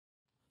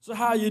So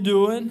how you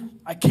doing?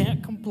 I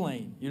can't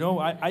complain. You know,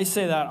 I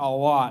say that a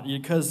lot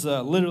because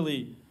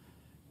literally,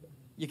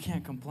 you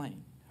can't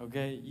complain,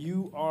 okay?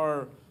 You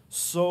are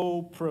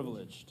so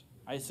privileged.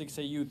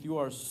 I6A Youth, you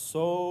are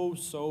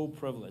so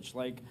privileged.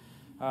 Like,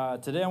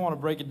 today I want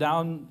to break it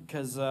down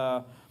because,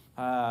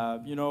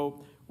 you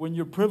know, when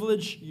you're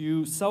privileged,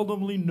 you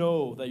seldomly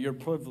know that you're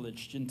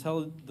privileged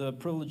until the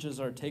privileges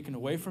are taken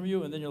away from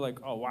you, and then you're like,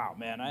 oh, wow,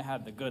 man, I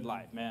had the good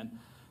life, man.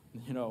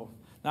 You know,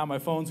 now my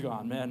phone's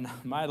gone, man.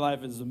 My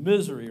life is a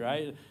misery,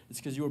 right? It's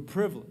because you were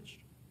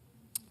privileged.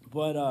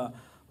 But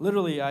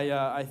literally,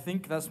 I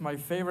think that's my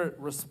favorite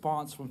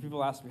response when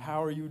people ask me,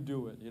 how are you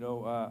doing? You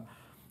know,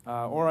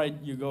 or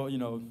you go, you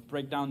know,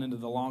 break down into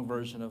the long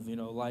version of, you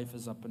know, life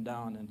is up and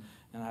down,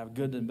 and I have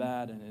good and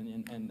bad,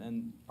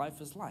 and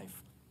life is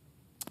life.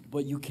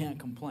 But you can't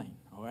complain,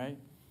 all right?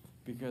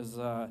 Because,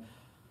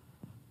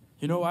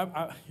 you know,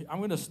 I'm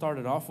going to start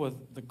it off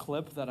with the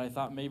clip that I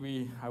thought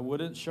maybe I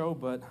wouldn't show,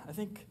 but I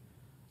think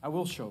I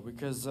will show,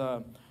 because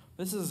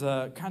this is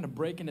kind of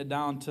breaking it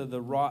down to the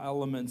raw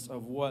elements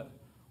of what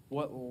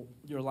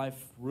your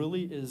life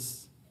really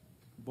is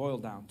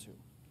boiled down to.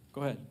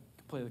 Go ahead,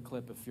 play the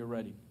clip if you're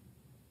ready.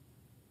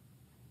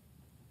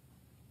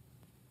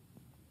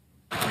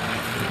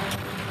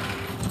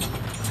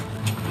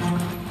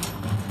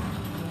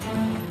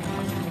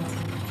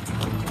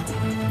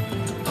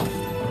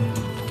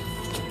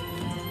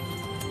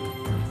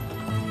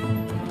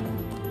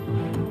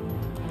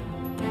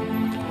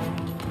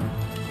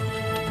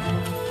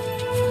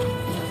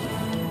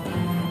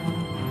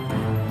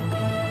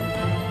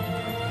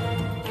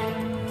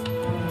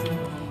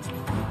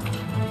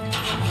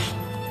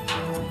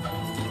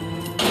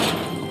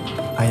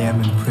 I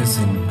am in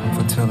prison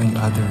for telling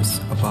others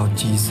about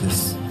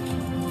Jesus.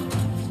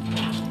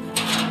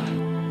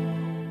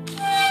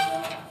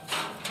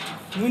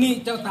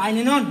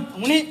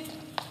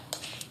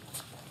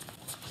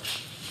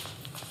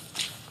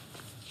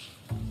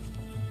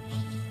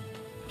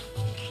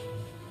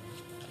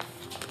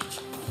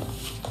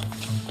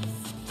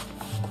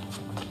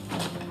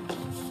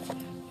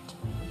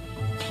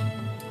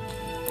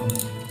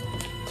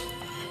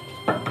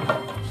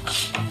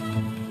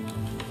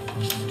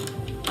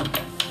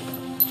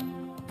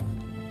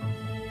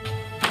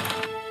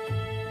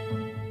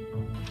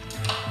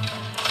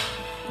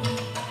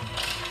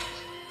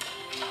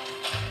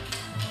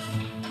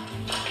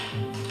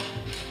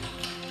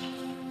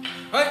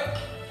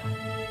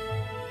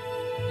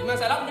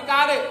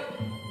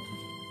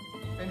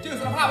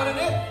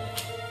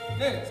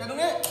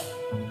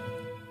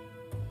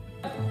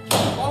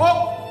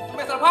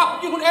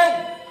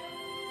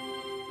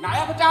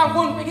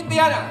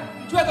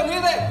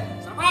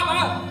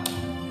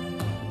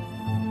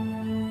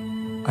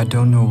 I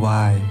don't know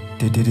why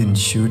they didn't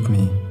shoot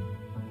me.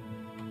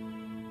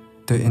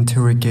 The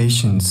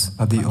interrogations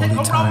are the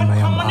only time I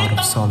am out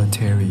of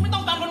solitary.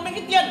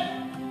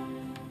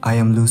 I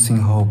am losing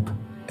hope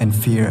and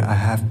fear I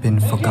have been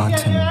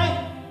forgotten.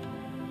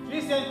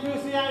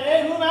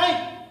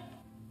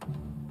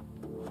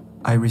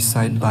 I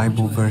recite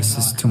Bible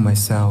verses to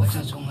myself,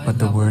 but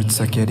the words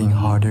are getting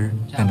harder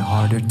and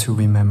harder to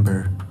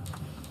remember.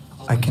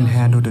 I can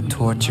handle the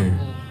torture,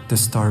 the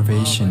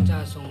starvation,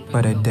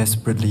 but I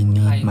desperately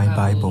need my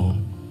Bible.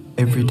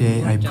 Every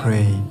day I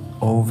pray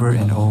over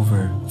and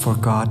over for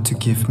God to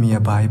give me a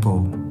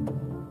Bible.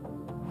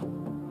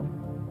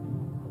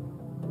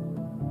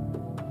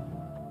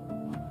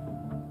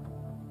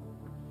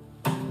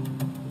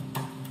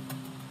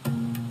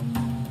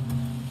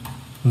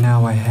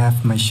 Now I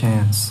have my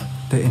chance.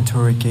 The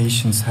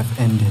interrogations have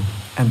ended,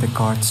 and the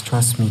guards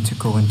trust me to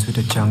go into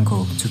the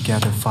jungle to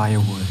gather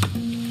firewood.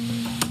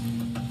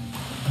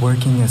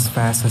 Working as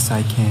fast as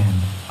I can,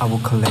 I will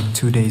collect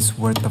 2 days'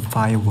 worth of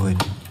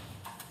firewood.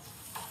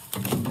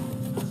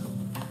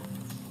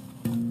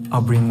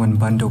 I'll bring 1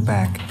 bundle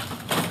back.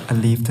 I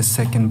leave the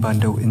second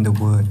bundle in the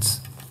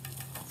woods.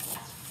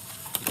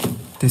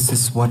 This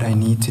is what I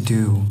need to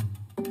do.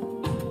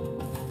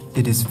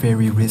 It is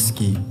very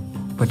risky,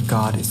 but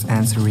God is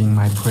answering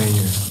my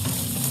prayer.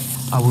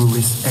 I will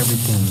risk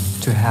everything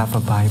to have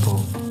a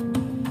Bible.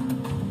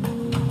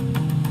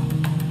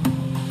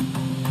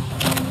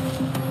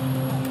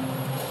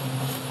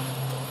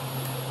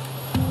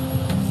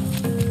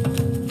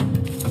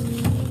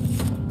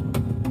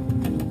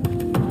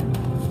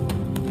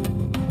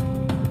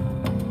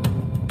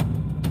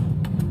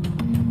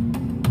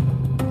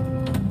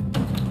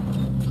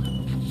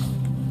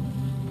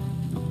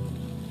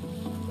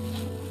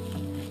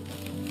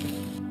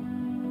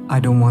 I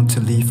don't want to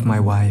leave my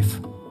wife,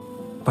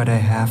 but I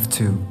have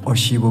to, or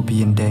she will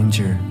be in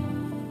danger.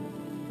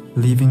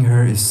 Leaving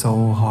her is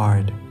so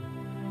hard.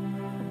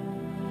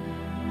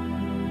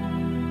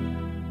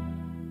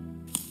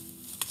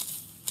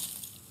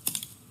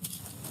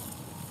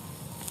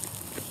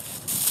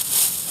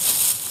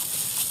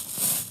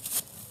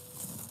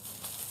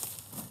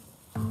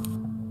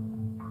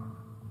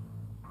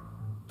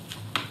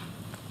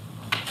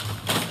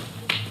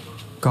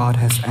 God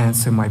has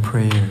answered my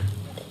prayer.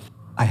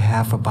 I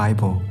have a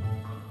Bible,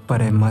 but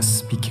I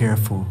must be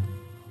careful.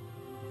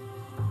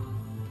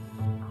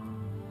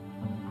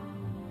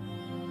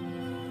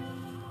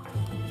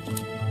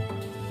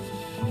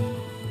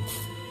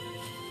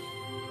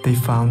 They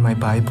found my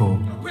Bible,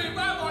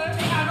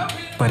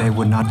 but I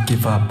would not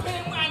give up.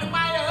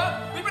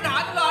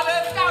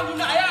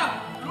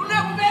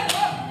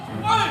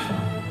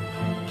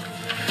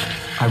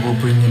 I will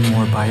bring in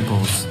more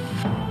Bibles.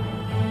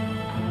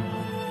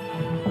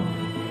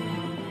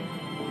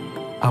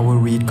 I will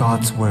read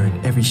God's Word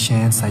every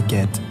chance I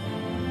get.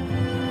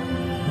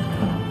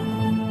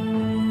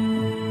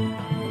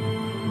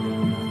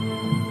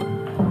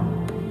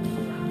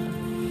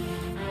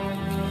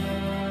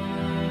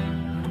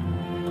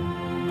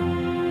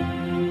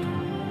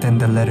 Then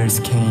the letters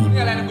came.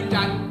 นี่อะไรนะคุณ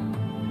จัน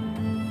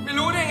ไม่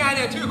รู้ได้ไงเ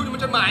นี่ยชื่อคุณมัน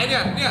จดหมายเนี่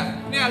ย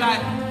อะไร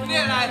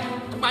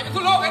จดหมายจาก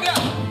ทั่วโลกไงเนี่ย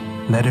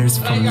Letters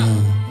from me.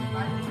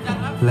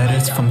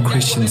 Letters from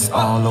Christians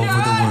all over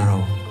the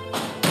world.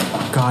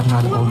 God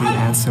not only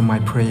answered my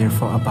prayer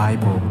for a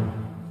Bible,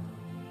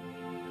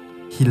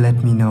 He let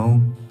me know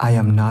I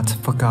am not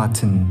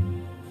forgotten.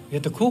 อย่า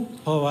ตะคุก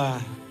เพราะว่า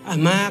อา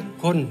มา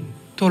คน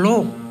ทั่วโล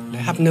กได้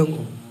รับหนึ่ง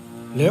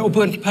แล้วเ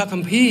พื่อนพระคั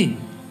มภีร์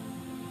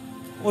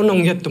โอ้น้อง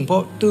ยัดตุ่มเพา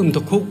ะตื้มต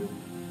ะคุก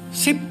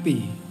10 ปี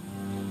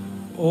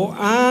โอ้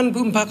อ่าน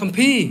พึ่มพระคัม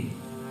ภีร์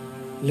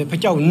แล้วพระ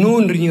เจ้านู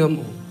นเรียมโ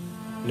อ้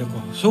แล้วก็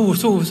สู้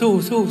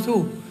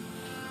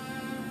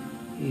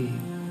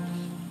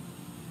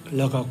แ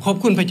ล้วก็ขอบ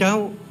คุณพระเจ้า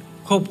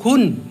ขอบคุ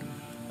ณ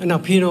อนา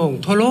พี่น้อง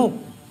ทั่วโลก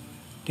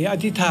ที่อ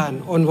ธิษฐาน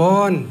อ้อนวอ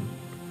น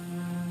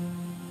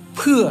เ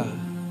พื่อ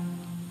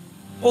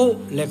โอ้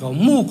แล้วก็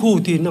มู่คู่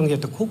ที่น้องยัด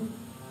ตะคุก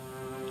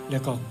แล้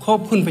วก็ขอบ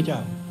คุณพระเจ้า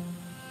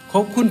ข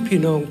อบคุณพี่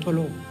น้องทั่ว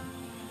โลก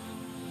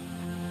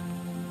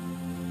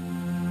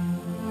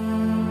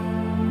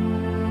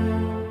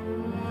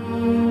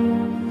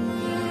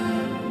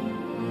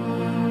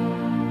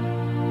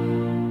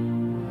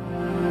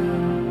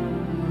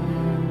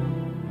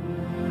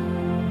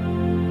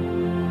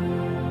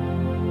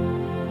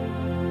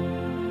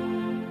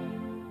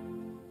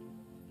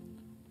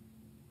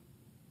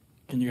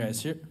Can you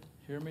guys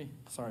hear me?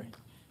 Sorry.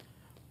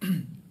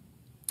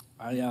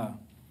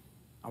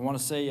 I want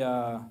to say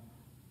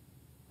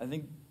I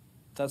think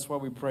that's why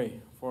we pray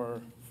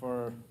for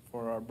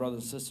our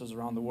brothers and sisters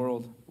around the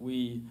world.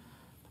 We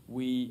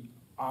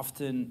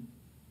often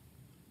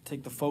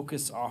take the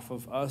focus off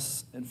of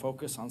us and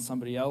focus on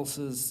somebody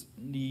else's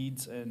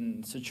needs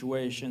and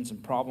situations and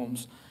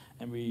problems,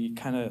 and we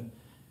kind of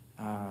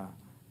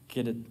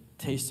get a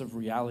taste of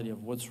reality of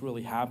what's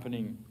really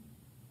happening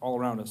all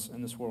around us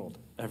in this world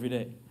every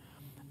day.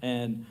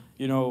 And,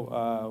 you know,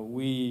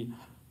 we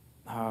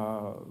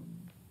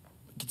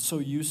get so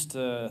used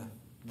to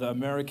the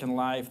American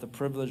life, the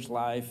privileged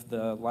life,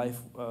 the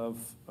life of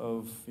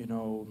you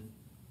know,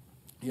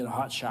 you get a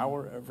hot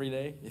shower every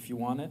day if you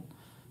want it.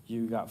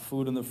 You got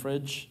food in the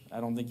fridge. I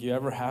don't think you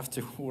ever have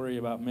to worry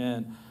about,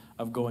 man,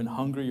 of going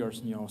hungry or,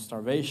 you know,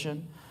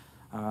 starvation.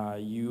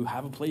 You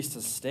have a place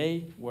to stay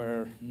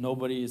where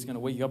nobody is going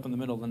to wake you up in the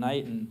middle of the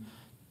night and,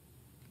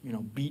 you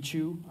know, beat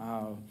you.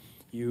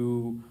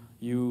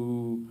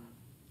 You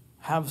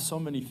have so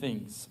many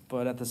things,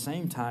 but at the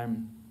same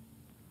time,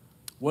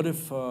 what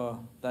if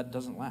that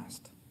doesn't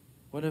last?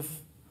 What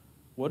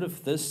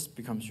if this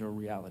becomes your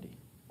reality?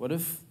 What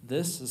if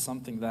this is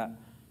something that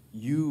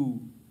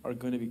you are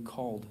going to be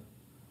called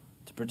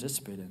to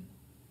participate in?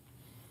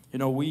 You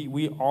know,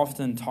 we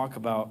often talk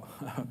about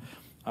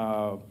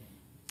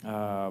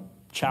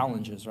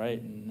challenges,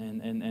 right?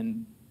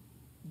 And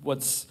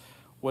what's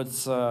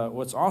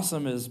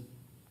awesome is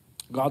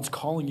God's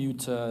calling you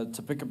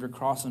to pick up your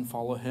cross and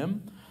follow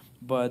Him.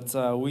 But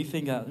we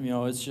think that, you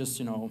know, it's just,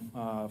 you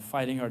know,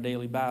 fighting our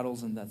daily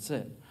battles and that's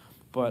it.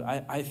 But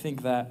I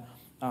think that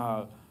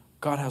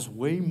God has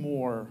way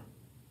more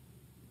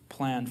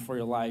planned for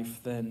your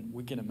life than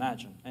we can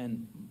imagine.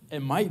 And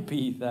it might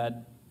be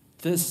that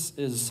this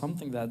is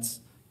something that's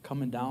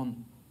coming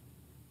down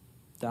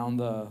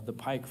the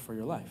pike for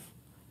your life.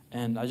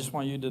 And I just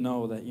want you to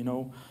know that, you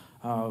know,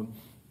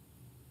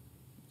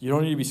 you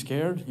don't need to be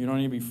scared. You don't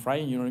need to be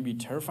frightened. You don't need to be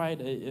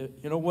terrified.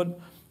 You know what?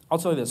 I'll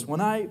tell you this.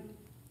 When I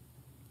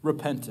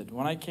repented,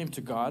 when I came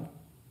to God,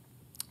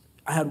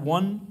 I had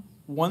one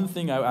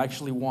thing I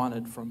actually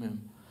wanted from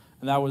Him,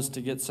 and that was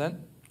to get sent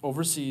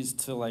overseas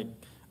to like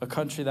a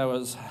country that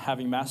was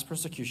having mass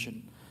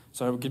persecution,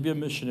 so I could be a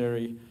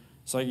missionary,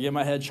 so I could get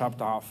my head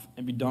chopped off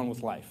and be done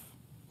with life.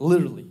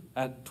 Literally,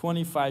 at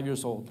 25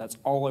 years old, that's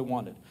all I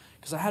wanted,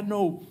 because I had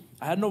no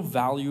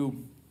value.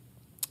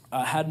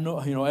 I had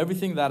no, you know,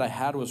 everything that I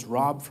had was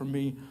robbed from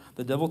me.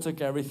 The devil took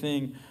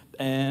everything,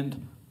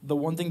 and the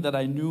one thing that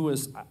I knew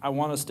is I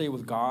want to stay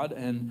with God,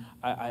 and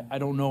I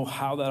don't know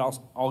how that's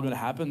all going to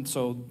happen,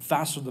 so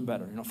faster the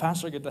better. You know,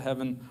 faster I get to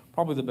heaven,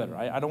 probably the better.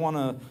 I don't want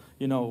to,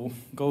 you know,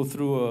 go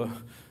through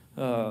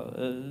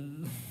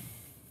I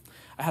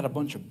had a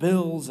bunch of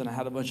bills, and I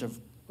had a bunch of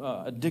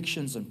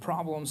addictions and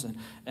problems,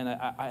 and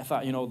I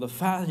thought, you know, the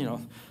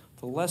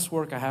less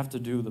work I have to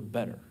do, the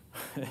better,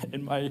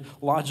 in my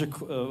logic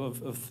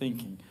of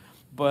thinking.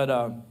 But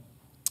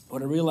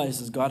what I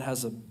realized is God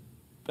has a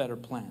better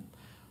plan.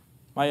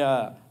 My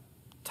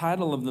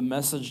title of the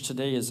message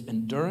today is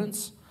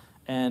Endurance,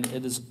 and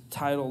it is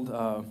titled,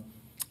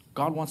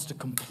 God Wants to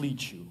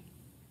Complete You.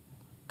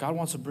 God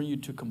wants to bring you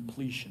to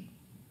completion.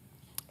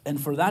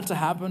 And for that to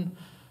happen,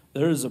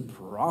 there is a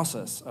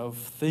process of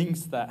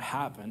things that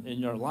happen in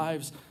your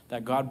lives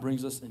that God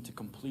brings us into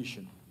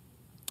completion.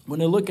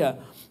 When I look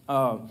at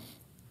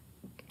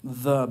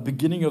the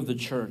beginning of the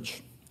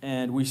church,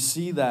 and we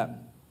see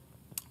that,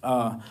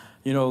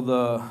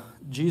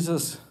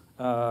 Jesus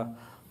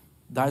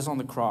dies on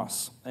the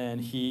cross, and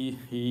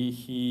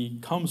he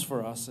comes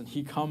for us, and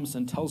he comes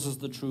and tells us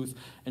the truth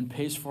and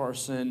pays for our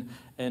sin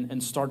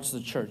and starts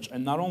the church.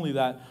 And not only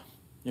that,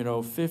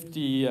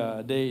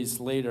 50 days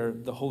later,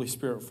 the Holy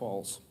Spirit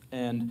falls.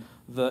 And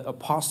the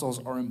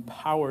apostles are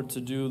empowered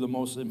to do the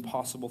most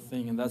impossible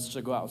thing, and that's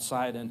to go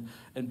outside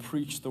and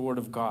preach the word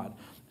of God.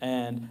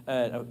 And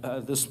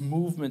this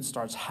movement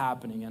starts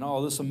happening, and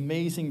all this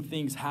amazing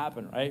things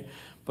happen, right?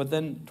 But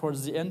then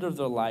towards the end of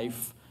their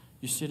life,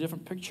 you see a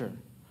different picture.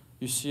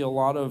 You see a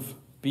lot of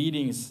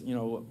beatings,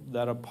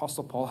 that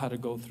Apostle Paul had to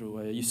go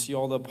through. You see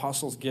all the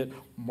apostles get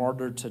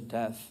martyred to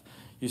death.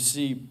 You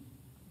see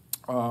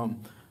John,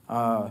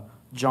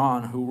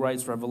 who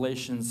writes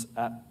Revelations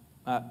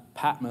at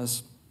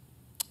Patmos.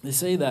 They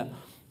say that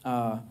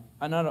I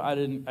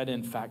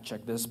didn't fact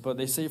check this, but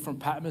they say from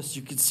Patmos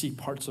you could see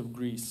parts of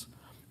Greece.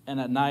 And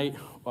at night,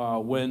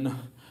 when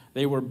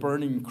they were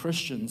burning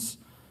Christians,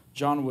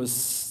 John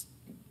was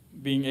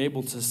being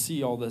able to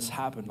see all this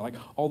happen, like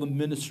all the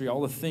ministry,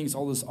 all the things,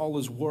 all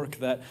this work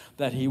that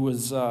he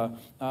was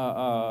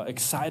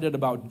excited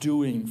about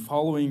doing,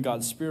 following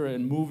God's Spirit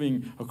and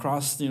moving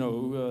across,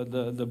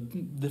 the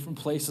different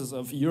places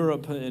of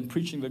Europe and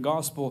preaching the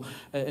gospel.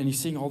 And he's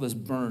seeing all this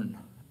burn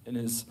in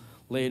his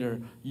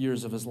later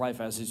years of his life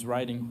as he's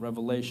writing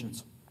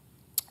Revelations.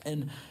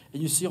 And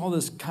you see all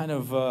this kind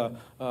of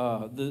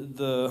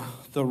the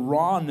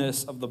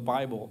rawness of the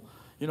Bible.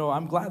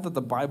 I'm glad that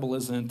the Bible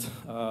isn't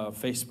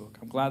Facebook.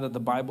 I'm glad that the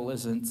Bible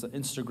isn't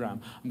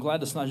Instagram. I'm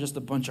glad it's not just a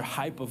bunch of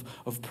hype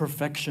of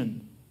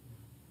perfection.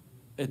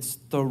 It's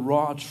the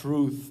raw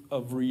truth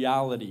of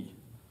reality.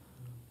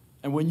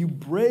 And when you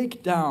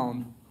break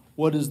down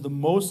what is the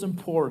most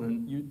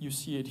important, you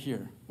see it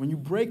here. When you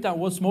break down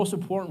what's most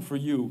important for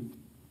you,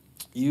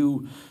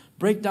 you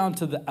break down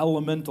to the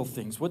elemental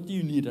things. What do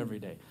you need every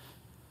day?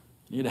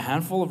 You need a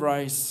handful of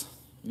rice,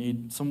 you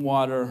need some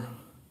water,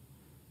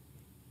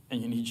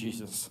 and you need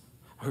Jesus,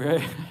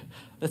 okay?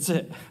 That's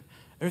it.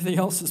 Everything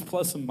else is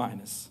plus and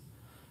minus.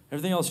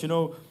 Everything else,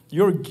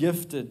 you're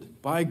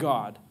gifted by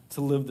God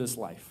to live this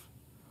life.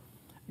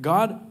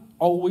 God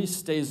always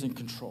stays in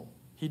control.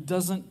 He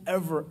doesn't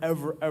ever,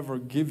 ever, ever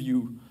give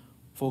you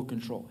full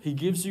control. He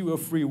gives you a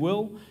free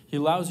will. He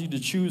allows you to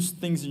choose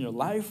things in your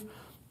life,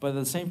 but at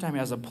the same time, he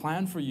has a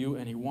plan for you,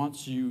 and he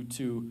wants you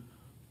to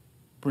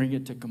bring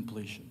it to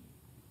completion.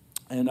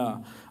 And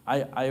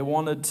I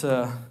wanted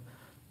to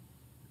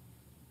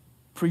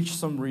preach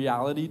some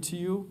reality to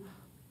you,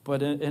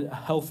 but in a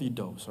healthy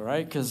dose, all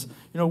right? Because,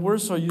 we're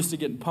so used to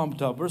getting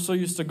pumped up. We're so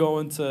used to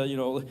going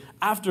to,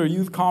 after a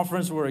youth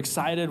conference, we're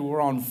excited. We're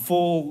on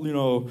full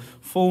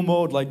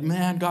mode. Like,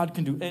 man, God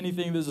can do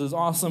anything. This is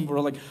awesome.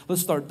 We're like,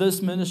 let's start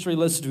this ministry.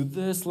 Let's do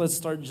this. Let's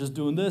start just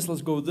doing this.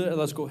 Let's go there.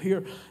 Let's go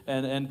here.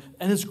 And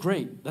it's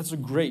great. That's a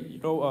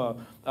great,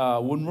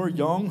 when we're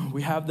young,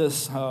 we have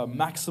this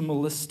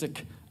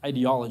maximalistic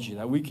ideology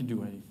that we can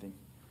do anything.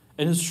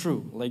 And it's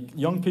true. Like,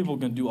 young people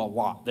can do a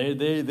lot.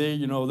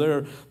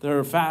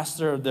 They're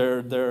faster.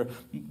 Their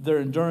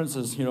endurance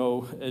is,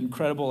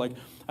 incredible. Like,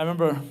 I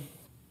remember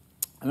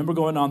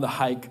going on the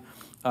hike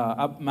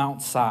up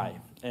Mount Si,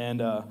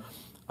 and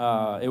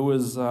it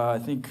was I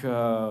think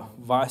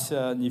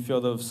Vasya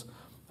Nefedov's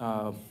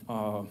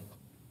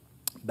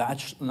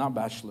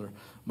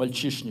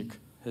Malchishnik.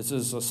 This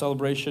is a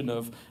celebration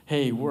of,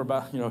 hey, we're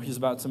about, he's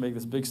about to make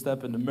this big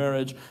step into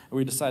marriage, and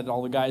we decided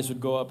all the guys would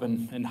go up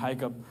and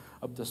hike up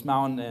this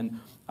mountain. And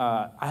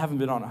I haven't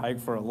been on a hike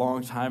for a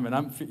long time, and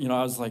I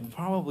was like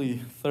probably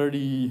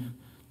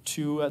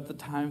 32 at the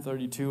time,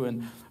 32,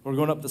 and we're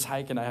going up this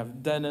hike, and I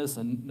have Dennis,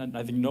 and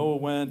I think Noah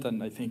went,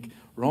 and I think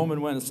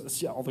Roman went.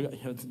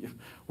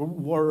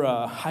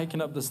 We're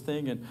hiking up this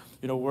thing, and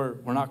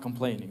we're not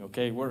complaining,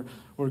 okay? We're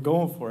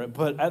going for it,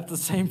 but at the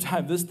same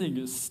time, this thing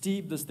is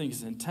steep, this thing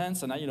is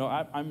intense, and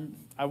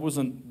I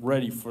wasn't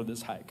ready for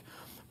this hike.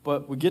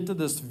 But we get to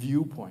this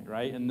viewpoint,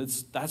 right? And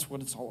that's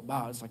what it's all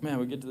about. It's like, man,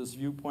 we get to this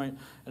viewpoint,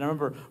 and I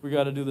remember we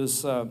got to do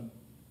this.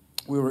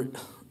 We were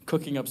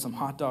cooking up some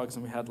hot dogs,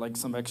 and we had like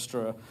some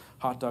extra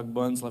hot dog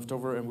buns left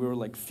over, and we were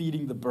like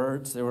feeding the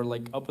birds. They were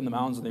like up in the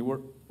mountains, and they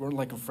weren't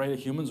like afraid of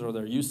humans, or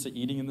they're used to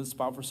eating in this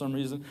spot for some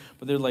reason.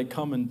 But they'd like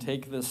come and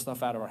take this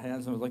stuff out of our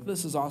hands, and I was like,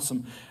 this is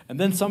awesome. And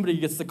then somebody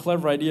gets the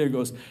clever idea and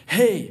goes,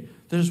 hey,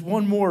 there's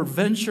one more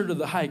venture to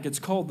the hike. It's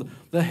called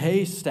the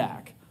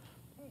haystack.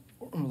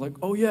 We're like,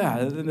 oh yeah,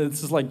 and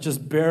it's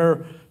just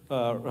bare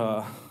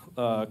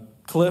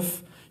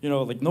cliff,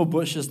 like no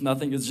bushes,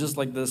 nothing. It's just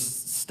like this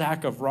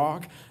stack of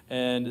rock,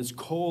 and it's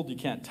cold. You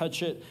can't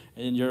touch it,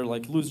 and you're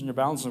like losing your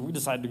balance. And we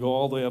decided to go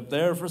all the way up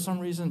there for some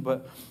reason,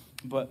 but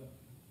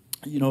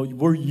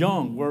we're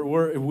young,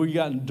 we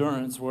got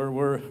endurance,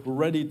 we're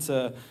ready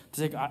to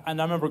take. And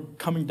I remember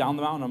coming down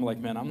the mountain, I'm like,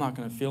 man, I'm not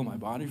going to feel my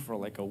body for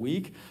like a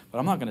week, but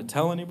I'm not going to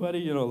tell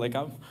anybody, like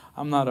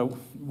I'm not a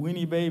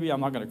weenie baby, I'm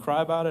not going to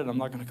cry about it, I'm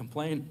not going to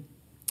complain.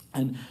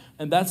 And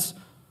that's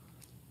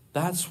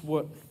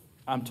what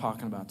I'm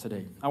talking about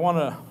today. I want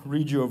to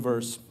read you a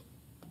verse.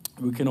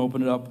 We can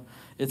open it up.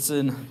 It's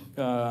in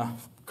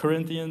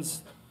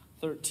Corinthians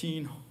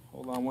 13.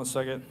 Hold on one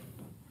second.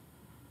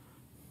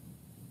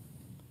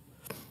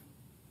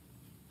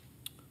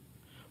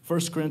 1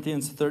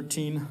 Corinthians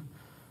 13,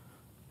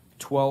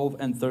 12,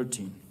 and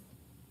 13.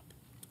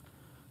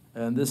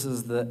 And this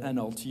is the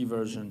NLT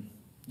version.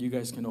 You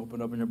guys can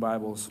open up in your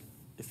Bibles.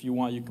 If you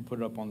want, you can put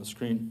it up on the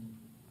screen.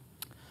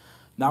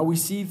 Now we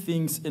see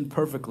things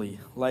imperfectly,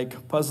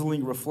 like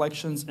puzzling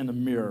reflections in a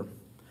mirror.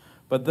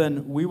 But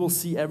then we will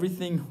see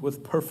everything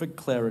with perfect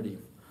clarity.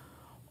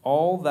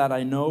 All that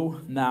I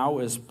know now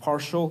is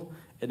partial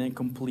and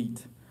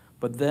incomplete.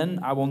 But then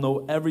I will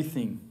know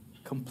everything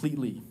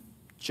completely,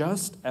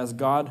 just as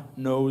God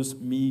knows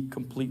me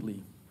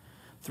completely.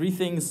 3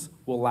 things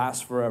will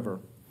last forever: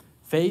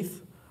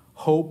 faith,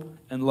 hope,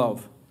 and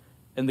love.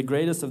 And the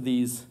greatest of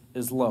these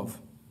is love.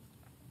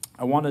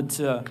 I wanted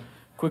to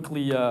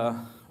quickly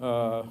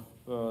throw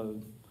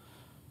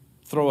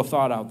a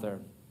thought out there.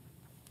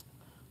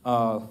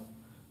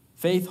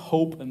 Faith,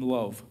 hope, and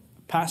love.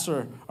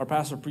 Our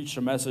pastor preached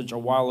a message a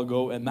while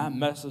ago, and that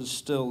message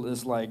still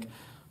is like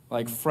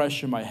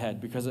fresh in my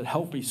head because it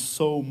helped me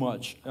so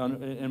much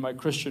in my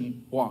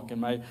Christian walk, in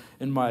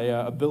my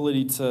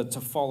ability to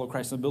follow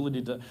Christ, the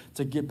ability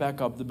to get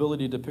back up, the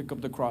ability to pick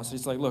up the cross.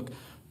 He's like, look,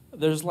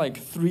 there's like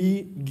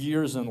 3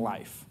 gears in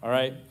life, all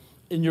right?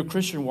 In your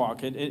Christian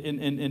walk,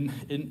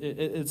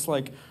 it's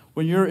like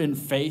when you're in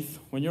faith,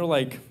 when you're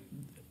like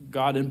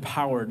God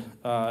empowered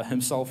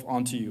himself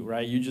onto you,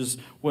 right? You just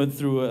went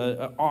through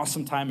an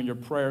awesome time in your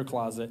prayer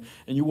closet,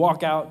 and you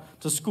walk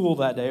out to school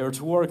that day or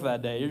to work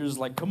that day. You're just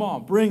like, come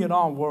on, bring it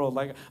on, world.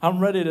 Like, I'm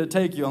ready to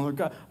take you.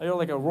 You're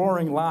like a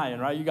roaring lion,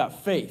 right? You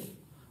got faith,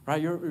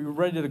 right? You're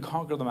ready to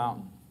conquer the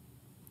mountain.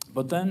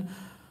 But then,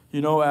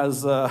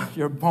 as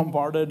you're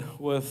bombarded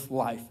with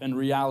life and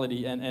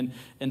reality and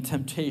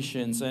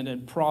temptations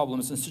and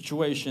problems and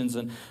situations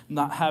and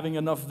not having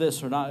enough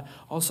this or not,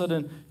 all of a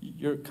sudden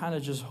you're kind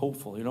of just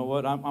hopeful. You know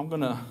what? I'm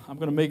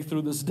gonna make it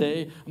through this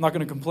day. I'm not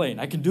gonna complain.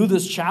 I can do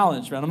this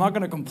challenge, man. I'm not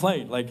gonna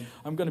complain. Like,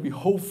 I'm gonna be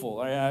hopeful.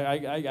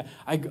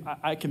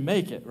 I can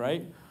make it,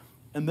 right?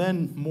 And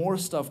then more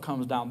stuff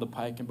comes down the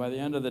pike, and by the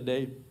end of the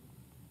day,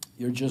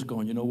 you're just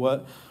going, you know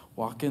what?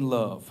 Walk in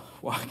love.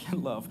 Walk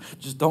in love.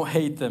 Just don't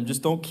hate them.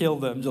 Just don't kill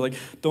them. Just like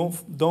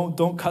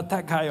don't cut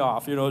that guy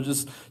off.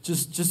 Just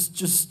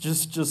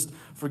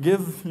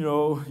forgive.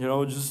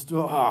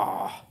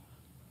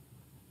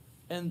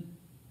 And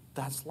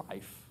that's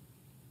life.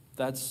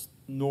 That's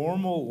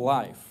normal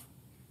life.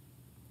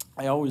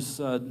 I always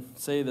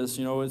say this.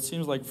 It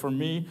seems like for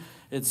me,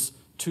 it's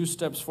 2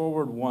 steps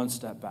forward, 1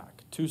 step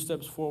back. 2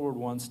 steps forward,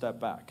 1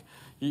 step back.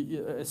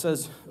 It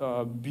says,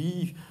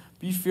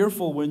 be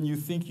fearful when you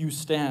think you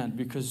stand,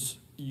 because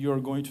you're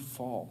going to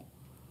fall.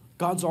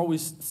 God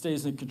always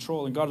stays in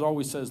control, and God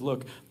always says,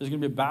 look, there's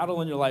going to be a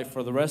battle in your life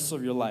for the rest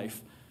of your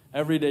life.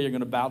 Every day you're going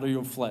to battle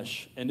your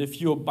flesh. And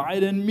if you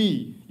abide in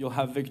me, you'll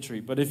have victory.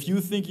 But if you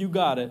think you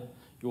got it,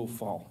 you'll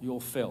fall. You'll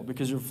fail,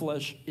 because your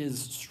flesh is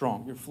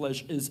strong. Your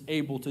flesh is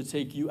able to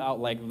take you out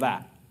like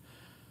that.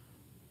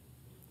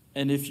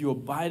 And if you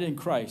abide in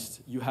Christ,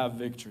 you have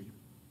victory.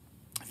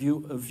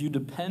 If you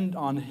depend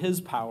on his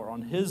power,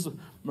 on his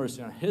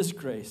mercy, on his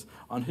grace,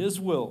 on his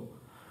will,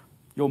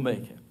 you'll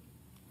make it.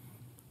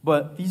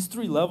 But these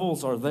 3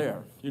 levels are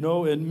there.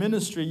 In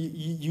ministry,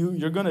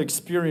 you're going to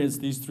experience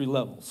these 3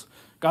 levels.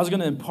 God's going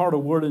to impart a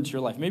word into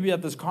your life. Maybe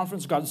at this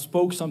conference, God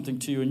spoke something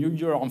to you, and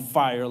you're on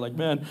fire. Like,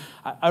 man,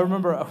 I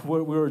remember we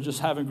were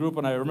just having group,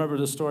 and I remember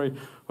this story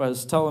where I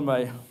was telling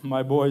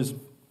my boys,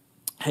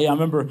 hey, I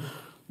remember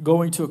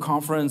going to a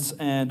conference,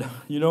 and,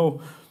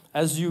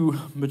 as you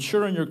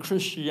mature in your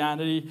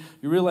Christianity,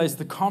 you realize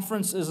the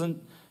conference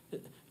isn't,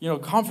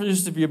 conference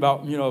used to be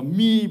about,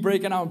 me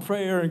breaking out in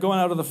prayer and going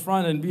out to the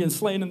front and being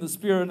slain in the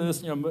spirit. And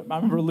this, I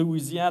remember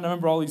Louisiana, I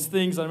remember all these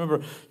things. I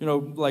remember,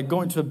 like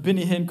going to a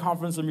Benny Hinn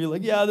conference and be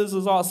like, yeah, this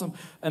is awesome.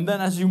 And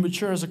then as you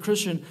mature as a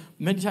Christian,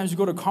 many times you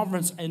go to a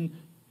conference and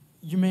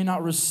you may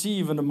not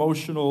receive an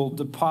emotional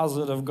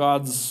deposit of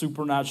God's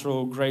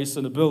supernatural grace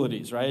and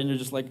abilities, right? And you're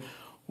just like,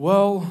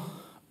 well,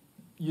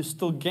 you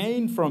still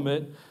gain from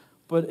it.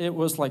 But it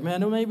was like,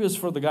 man, maybe it was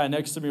for the guy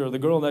next to me or the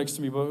girl next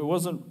to me, but it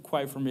wasn't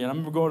quite for me. And I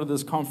remember going to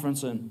this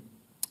conference, and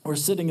we're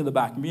sitting in the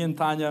back. Me and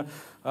Tanya,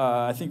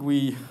 I think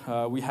we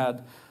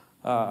had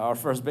our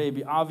first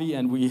baby, Avi,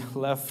 and we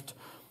left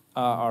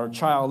our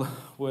child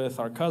with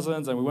our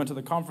cousins, and we went to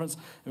the conference.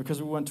 And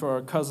because we went to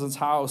our cousin's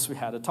house, we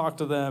had to talk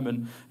to them,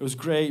 and it was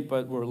great,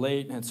 but we're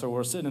late. And so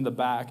we're sitting in the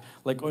back,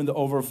 like in the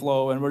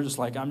overflow, and I'm just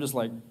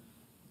like,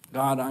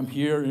 God, I'm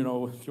here,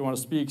 if you want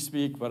to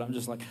speak, but I'm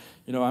just like,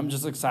 I'm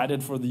just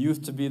excited for the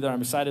youth to be there.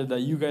 I'm excited that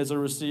you guys are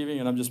receiving,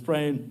 and I'm just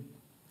praying.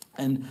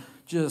 And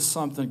just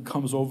something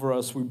comes over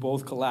us. We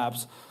both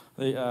collapse.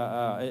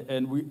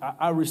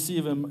 I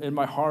receive in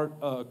my heart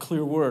a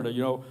clear word,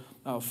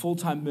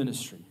 full-time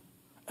ministry.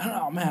 And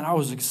oh man, I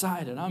was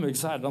excited. I'm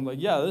excited. I'm like,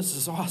 yeah, this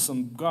is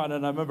awesome, God.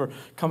 And I remember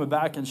coming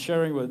back and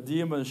sharing with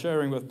Dima and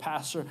sharing with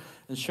Pastor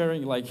and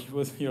sharing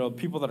with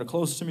people that are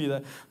close to me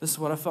that this is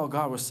what I felt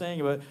God was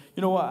saying. But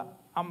you know what?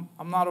 I'm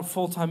not a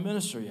full-time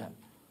minister yet,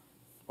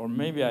 or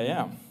maybe I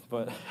am,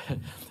 but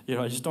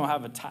I just don't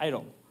have a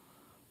title.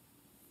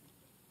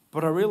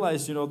 But I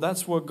realized,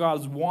 that's what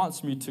God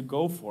wants me to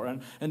go for,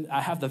 and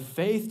I have the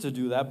faith to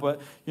do that.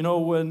 But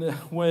when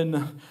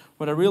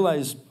I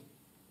realized,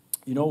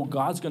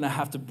 God's going to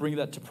have to bring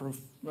that to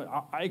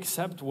I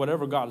accept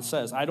whatever God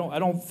says. I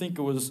don't think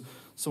it was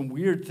some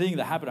weird thing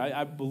that happened.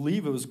 I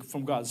believe it was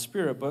from God's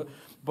Spirit. But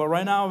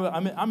right now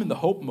I'm in the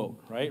hope mode.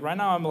 Right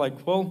now I'm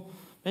like, well,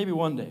 maybe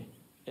one day,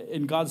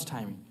 in God's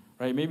timing.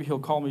 Right? Maybe He'll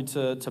call me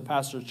to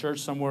pastor a church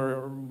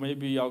somewhere, or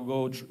maybe I'll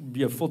go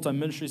be a full-time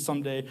ministry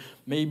someday.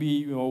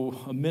 Maybe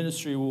a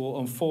ministry will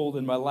unfold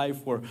in my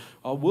life where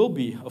I will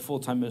be a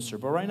full-time minister.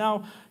 But right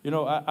now,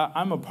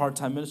 I'm a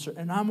part-time minister,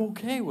 and I'm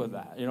okay with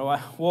that.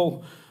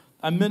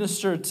 I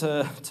minister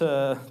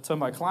to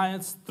my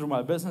clients through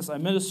my business. I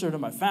minister to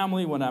my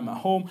family when I'm at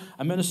home.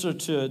 I minister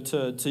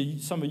to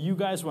some of you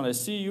guys when I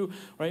see you.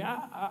 Right?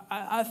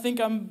 I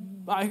think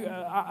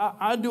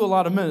I do a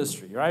lot of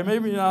ministry. Right?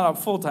 Maybe not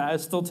full time. I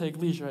still take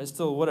leisure. I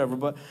still whatever.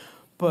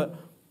 But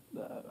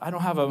I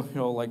don't have a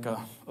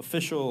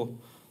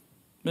official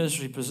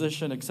ministry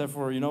position except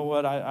for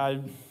what I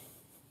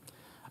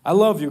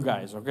love you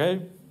guys.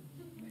 Okay.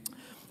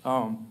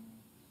 And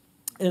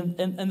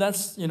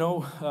that's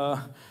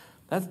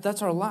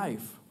That's our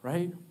life,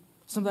 right?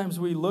 Sometimes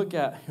we look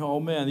at, oh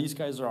man, these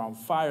guys are on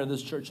fire.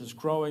 This church is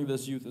growing.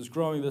 This youth is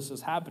growing. This is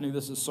happening.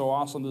 This is so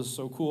awesome. This is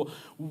so cool.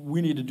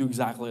 We need to do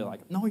exactly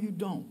like it. No, you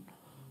don't.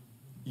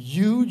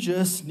 You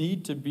just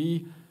need to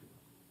be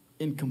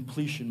in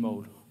completion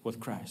mode with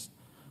Christ.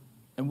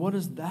 And what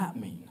does that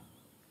mean?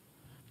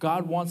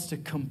 God wants to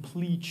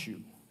complete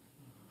you.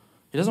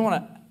 He doesn't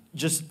want to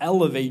just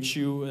elevate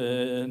you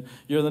and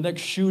you're the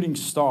next shooting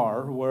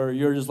star where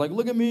you're just like,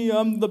 look at me,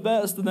 I'm the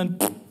best, and then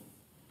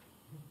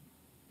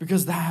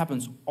because that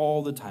happens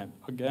all the time,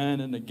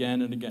 again and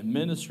again and again.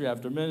 Ministry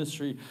after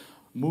ministry,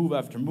 move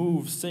after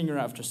move, singer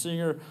after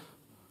singer,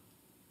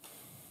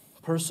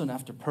 person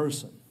after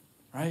person,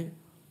 right?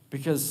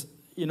 Because,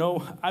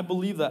 I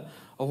believe that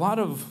a lot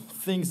of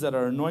things that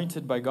are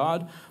anointed by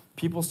God,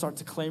 people start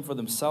to claim for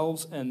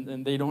themselves,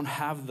 and they don't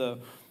have the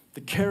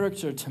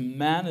character to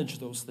manage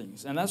those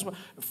things. And that's what,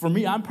 for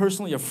me, I'm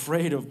personally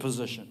afraid of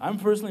position. I'm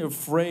personally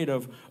afraid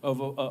of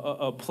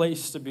a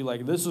place to be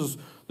like, this is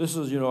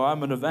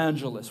I'm an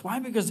evangelist. Why?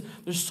 Because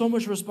there's so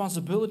much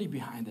responsibility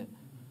behind it.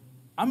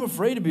 I'm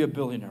afraid to be a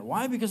billionaire.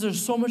 Why? Because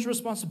there's so much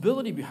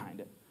responsibility behind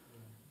it.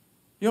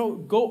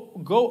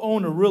 Go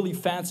own a really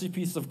fancy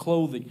piece of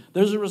clothing.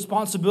 There's a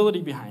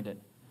responsibility behind it.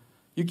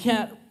 You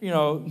can't,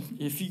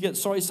 if you get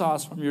soy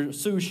sauce from your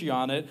sushi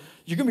on it,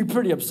 you're going to be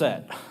pretty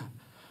upset.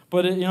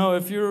 But,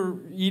 if you're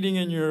eating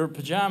in your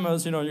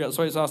pajamas, you got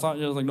soy sauce on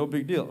it, it's like no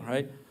big deal,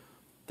 right?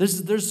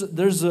 There's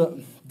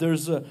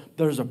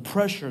a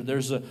pressure.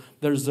 There's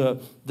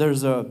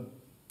a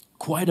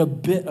quite a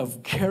bit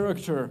of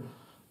character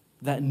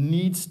that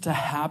needs to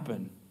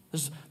happen.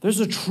 There's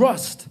a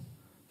trust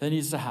that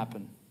needs to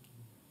happen.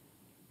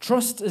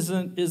 Trust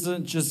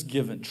isn't just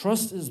given.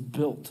 Trust is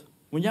built.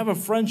 When you have a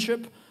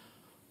friendship,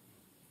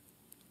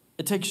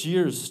 it takes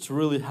years to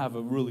really have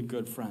a really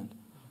good friend.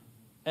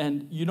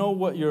 And you know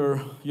what, your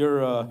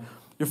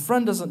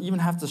friend doesn't even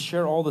have to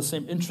share all the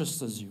same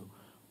interests as you,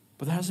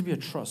 but there has to be a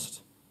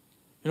trust.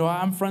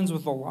 I'm friends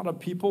with a lot of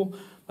people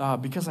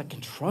because I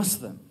can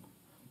trust them.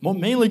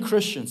 Mainly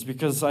Christians,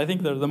 because I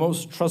think they're the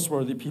most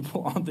trustworthy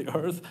people on the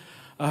earth,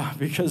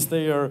 because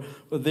they are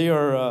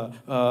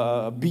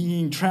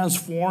being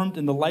transformed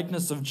in the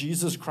likeness of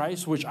Jesus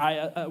Christ, which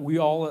we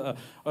all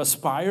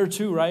aspire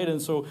to, right?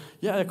 And so,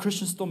 yeah,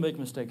 Christians still make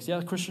mistakes.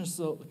 Yeah, Christians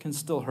can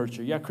still hurt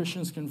you. Yeah,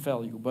 Christians can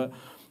fail you.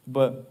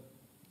 But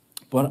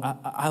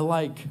I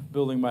like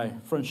building my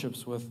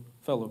friendships with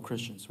fellow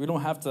Christians. We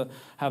don't have to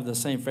have the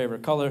same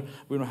favorite color.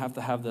 We don't have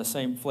to have the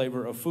same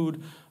flavor of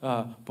food.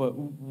 But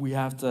we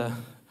have to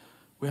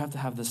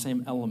have the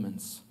same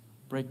elements.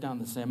 Break down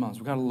the same elements.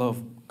 We got to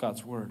love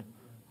God's word.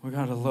 We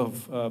got to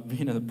love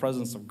being in the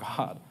presence of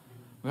God.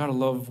 We got to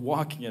love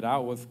walking it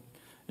out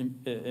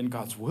in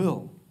God's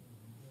will.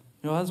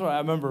 That's why I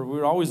remember we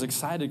were always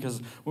excited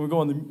because when we go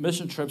on the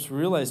mission trips, we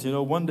realized,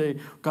 one day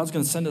God's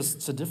going to send us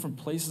to different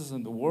places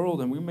in the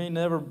world, and we may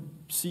never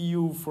see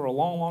you for a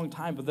long, long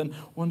time, but then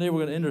one day we're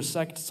going to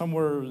intersect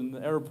somewhere in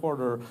the airport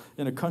or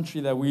in a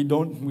country that we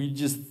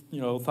just,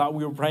 thought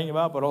we were praying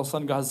about, but all of a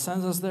sudden God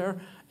sends us there,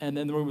 and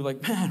then we'll be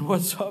like, man,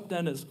 what's up,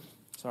 Dennis?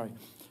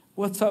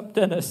 What's up,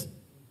 Dennis?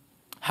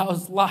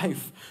 How's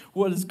life?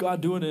 What is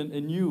God doing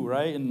in you,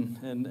 right?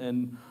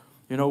 And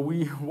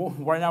we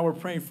right now we're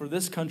praying for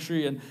this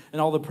country and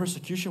all the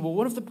persecution. Well,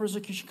 what if the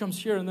persecution comes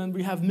here and then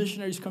we have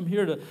missionaries come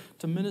here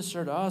to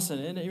minister to us?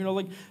 And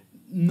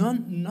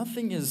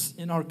nothing is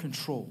in our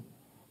control.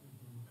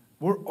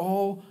 We're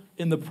all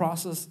in the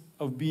process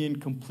of being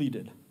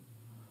completed.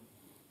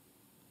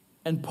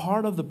 And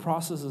part of the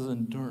process is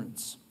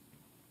endurance.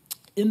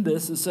 In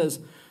this, it says,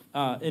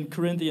 in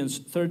Corinthians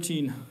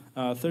 13,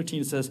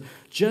 it says,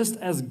 just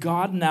as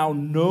God now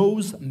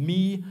knows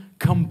me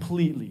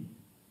completely.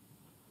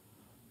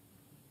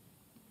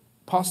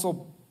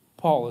 Apostle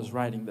Paul is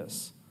writing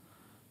this.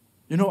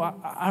 You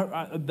know,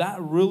 that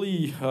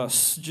really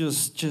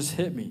just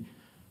hit me.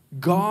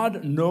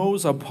 God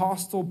knows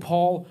Apostle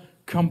Paul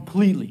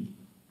completely.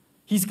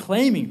 He's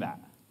claiming that.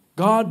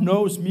 God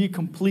knows me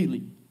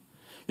completely.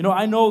 You know,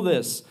 I know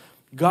this.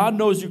 God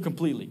knows you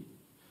completely.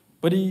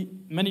 But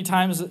many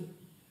times,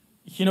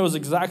 he knows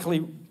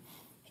exactly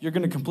you're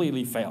going to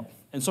completely fail.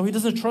 And so he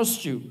doesn't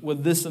trust you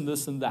with this and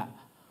this and that.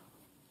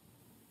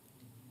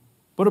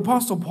 But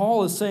Apostle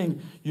Paul is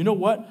saying, you know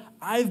what?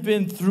 I've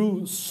been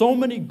through so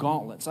many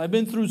gauntlets. I've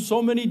been through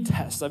so many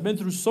tests. I've been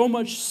through so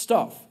much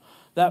stuff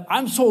that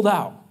I'm sold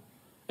out.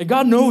 And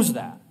God knows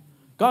that.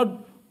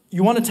 God,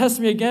 you want to test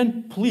me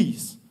again?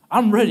 Please.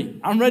 I'm ready.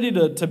 I'm ready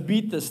to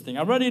beat this thing.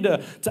 I'm ready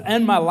to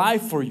end my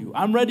life for you.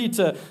 I'm ready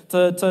to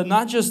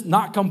not just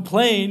not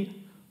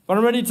complain, but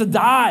I'm ready to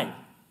die.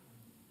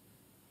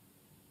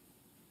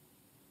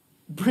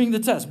 Bring the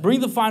test. Bring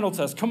the final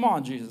test. Come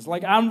on, Jesus.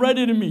 Like, I'm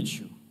ready to meet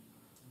you.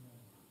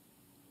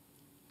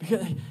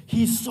 Because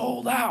he's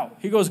sold out.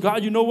 He goes,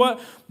 God, you know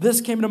what?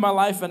 This came into my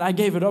life and I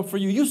gave it up for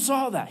you. You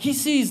saw that. He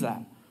sees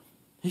that.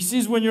 He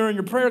sees when you're in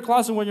your prayer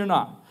class and when you're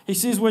not. He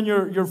sees when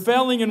you're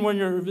failing and when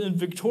you're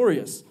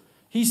victorious.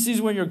 He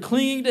sees when you're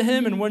clinging to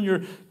him and when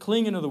you're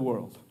clinging to the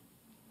world.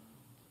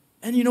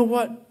 And you know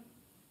what?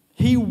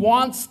 He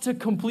wants to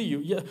complete you.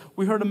 Yeah,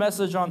 we heard a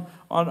message on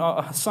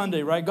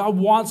Sunday, right? God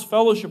wants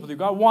fellowship with you.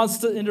 God wants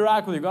to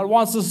interact with you. God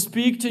wants to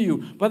speak to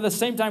you. But at the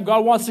same time,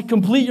 God wants to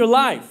complete your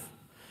life.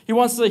 He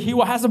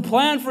has a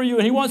plan for you,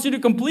 and he wants you to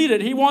complete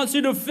it. He wants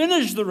you to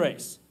finish the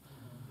race.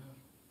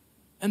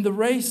 And the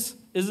race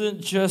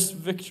isn't just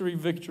victory,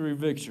 victory,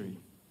 victory.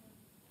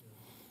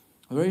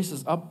 The race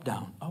is up,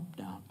 down, up,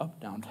 down,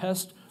 up, down.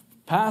 Test,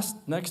 pass,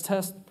 next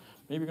test,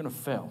 maybe you're going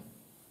to fail.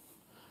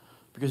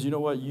 Because you know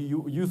what?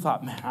 You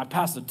thought, man, I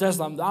passed the test,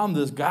 I'm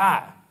this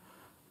guy.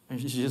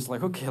 And she's just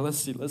like, okay, let's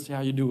see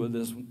how you do with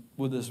this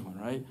one,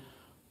 right?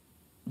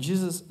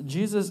 Jesus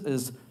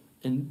is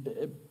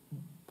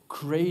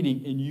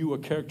creating in you a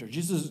character.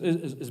 Jesus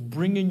is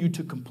bringing you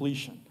to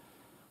completion.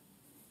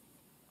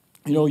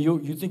 You know,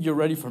 you think you're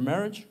ready for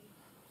marriage?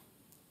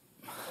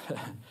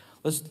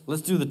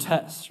 Let's do the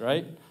test,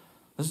 right?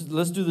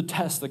 Let's do the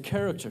test, the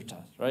character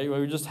test, right?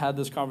 We just had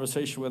this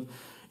conversation with,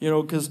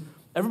 because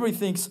everybody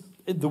thinks,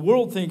 the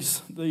world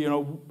thinks,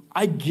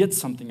 I get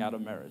something out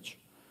of marriage.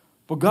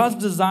 But God's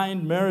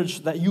designed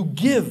marriage that you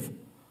give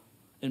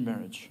in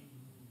marriage.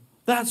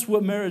 That's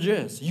what marriage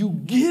is. You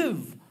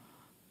give.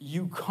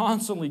 You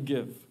constantly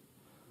give.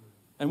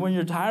 And when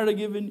you're tired of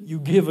giving, you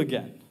give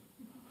again.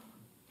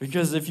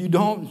 Because if you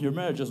don't, your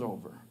marriage is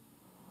over.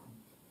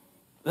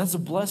 That's a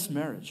blessed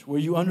marriage where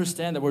you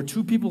understand that, where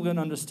two people can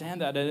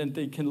understand that and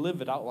they can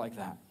live it out like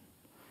that.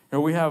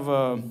 We have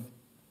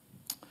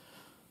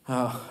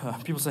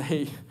people say,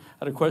 hey,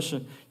 I had a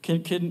question.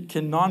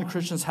 Can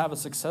non-Christians have a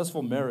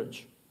successful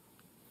marriage?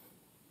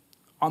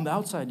 On the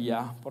outside,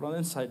 yeah, but on the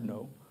inside,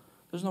 no.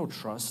 There's no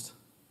trust.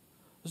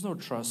 There's no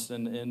trust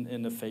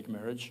in a fake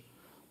marriage.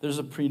 There's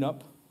a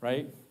prenup,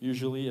 right?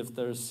 Usually if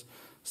there's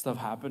stuff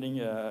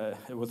happening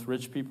with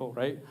rich people,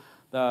 right?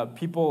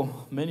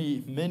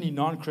 Many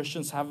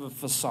non-Christians have a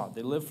facade.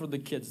 They live for the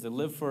kids. They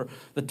live for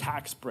the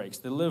tax breaks.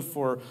 They live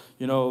for,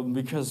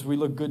 because we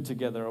look good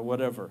together or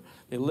whatever.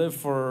 They live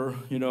for,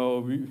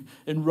 in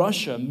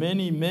Russia,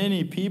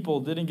 many people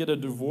didn't get a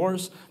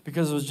divorce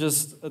because it was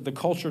just the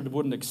culture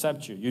wouldn't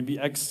accept you. You'd be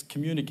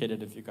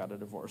excommunicated if you got a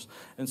divorce.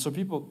 And so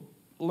people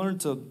learned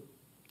to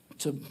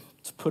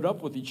put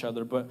up with each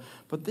other, but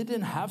they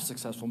didn't have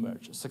successful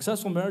marriages.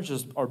 Successful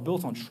marriages are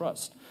built on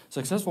trust.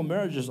 Successful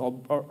marriages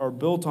are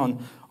built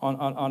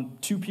on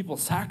two people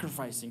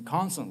sacrificing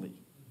constantly.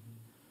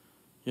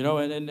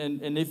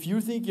 And if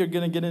you think you're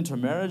going to get into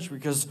marriage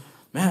because,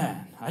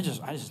 man, I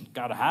just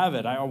got to have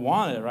it. I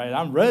want it, right?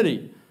 I'm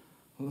ready.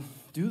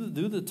 Do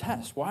the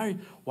test. Why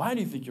do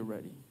you think you're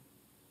ready?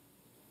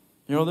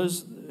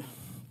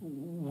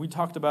 We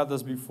talked about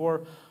this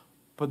before.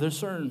 But there's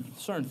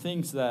certain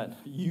things that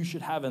you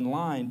should have in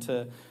line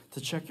to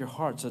check your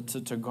heart,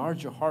 to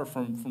guard your heart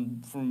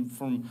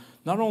from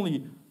not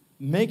only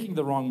making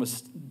the wrong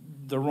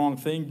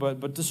thing,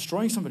 but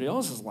destroying somebody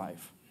else's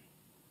life.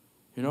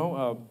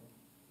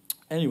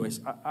 Anyways,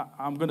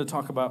 I'm going to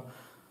talk about,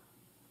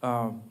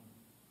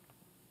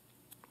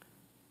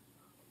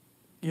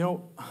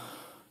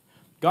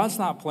 God's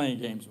not playing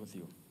games with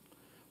you.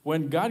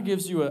 When God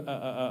gives you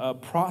a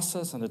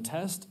process and a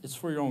test, it's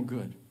for your own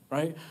good.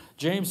 Right?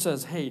 James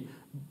says, hey,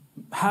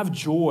 have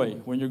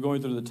joy when you're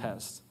going through the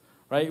test.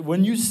 Right?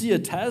 When you see a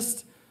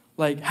test,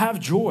 have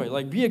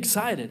joy. Be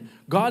excited.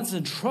 God's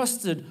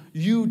entrusted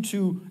you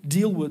to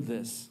deal with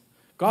this.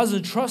 God's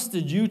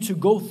entrusted you to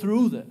go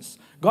through this.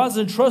 God's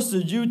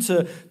entrusted you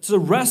to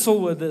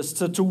wrestle with this,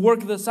 to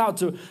work this out,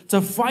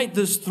 to fight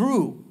this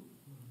through.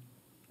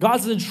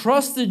 God's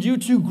entrusted you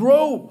to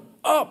grow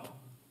up.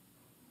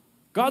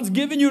 God's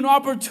given you an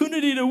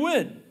opportunity to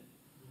win.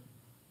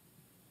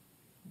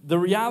 The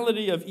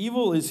reality of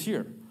evil is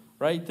here,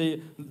 right?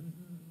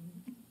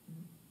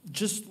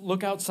 Just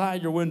look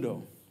outside your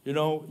window. You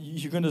know,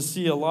 you're going to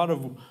see a lot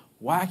of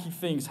wacky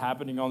things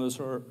happening on this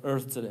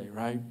earth today,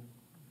 right?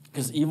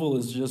 Because evil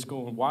is just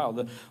going wild.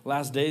 The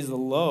last days, the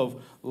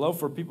love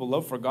for people,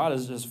 love for God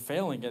is just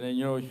failing. And then,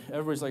 you know,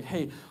 everybody's like,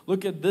 hey,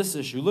 look at this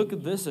issue. Look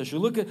at this issue.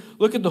 Look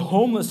at the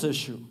homeless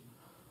issue.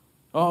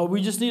 Oh,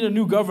 we just need a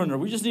new governor.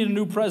 We just need a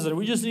new president.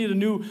 We just need a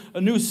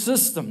new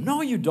system.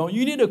 No, you don't.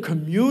 You need a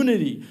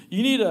community.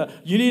 You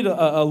need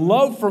a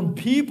love from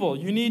people.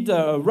 You need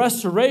a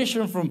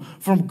restoration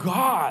from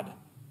God.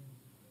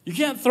 You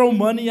can't throw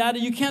money at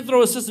it. You can't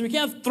throw a system. You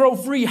can't throw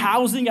free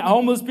housing at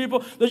homeless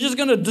people. They're just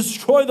going to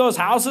destroy those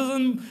houses.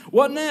 And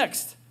what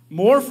next?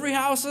 More free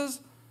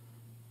houses?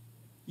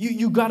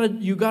 You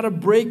gotta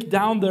break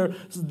down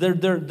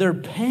their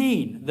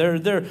pain.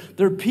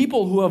 They're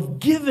people who have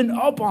given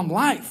up on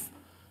life.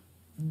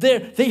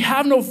 They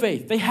have no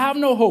faith. They have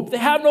no hope. They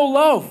have no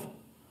love.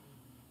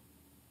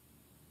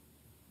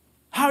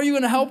 How are you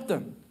going to help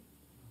them,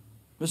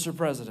 Mr.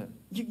 President?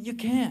 You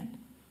can't.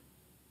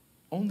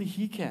 Only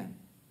he can.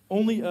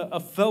 Only a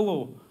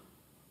fellow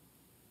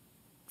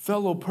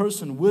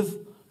person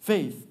with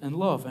faith and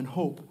love and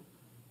hope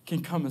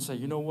can come and say,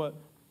 you know what?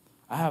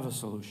 I have a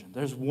solution.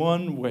 There's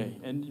one way.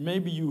 And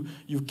maybe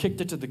you've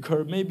kicked it to the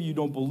curb. Maybe you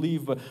don't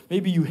believe, but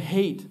maybe you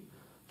hate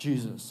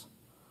Jesus.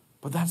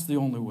 But that's the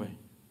only way.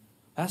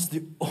 That's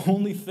the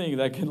only thing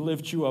that can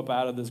lift you up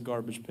out of this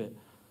garbage pit.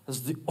 That's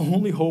the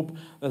only hope.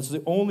 That's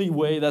the only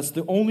way. That's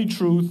the only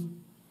truth.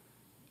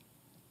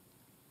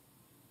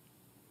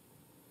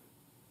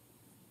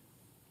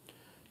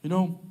 You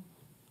know,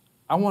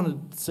 I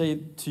want to say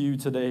to you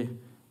today,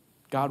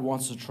 God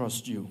wants to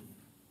trust you.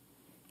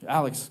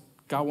 Alex,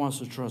 God wants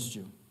to trust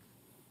you.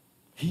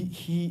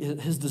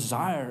 His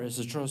desire is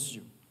to trust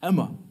you.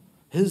 Emma,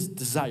 his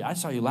desire, I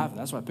saw you laughing,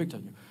 that's why I picked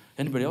on you.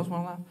 Anybody else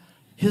want to laugh?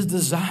 His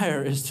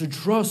desire is to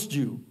trust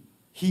you.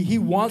 He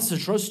wants to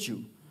trust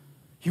you.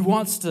 He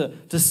wants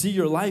to see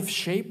your life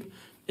shape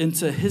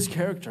into his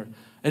character.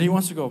 And he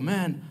wants to go,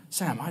 man,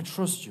 Sam, I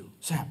trust you.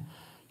 Sam,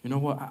 you know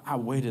what? I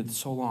waited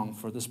so long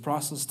for this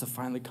process to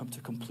finally come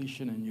to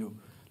completion in you.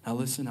 Now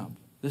listen up.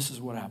 This is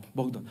what happened.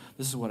 Bogdan,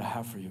 this is what I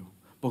have for you.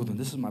 Bogdan,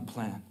 this is my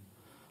plan.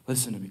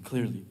 Listen to me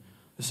clearly.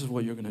 This is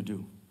what you're going to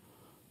do.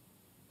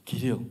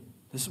 Kirill,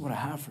 this is what I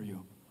have for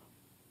you.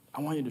 I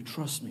want you to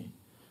trust me.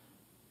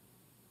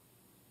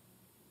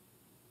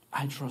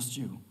 I trust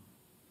you.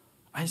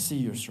 I see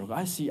your struggle.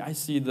 I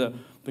see the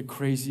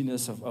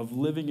craziness of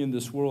living in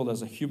this world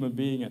as a human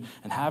being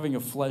and having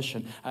a flesh.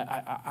 And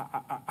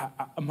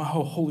my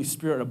Holy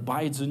Spirit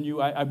abides in you.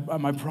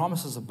 My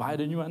promises abide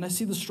in you. And I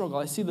see the struggle.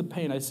 I see the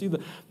pain. I see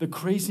the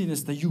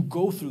craziness that you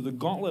go through, the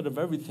gauntlet of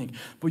everything.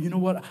 But you know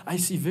what? I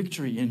see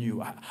victory in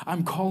you.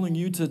 I'm calling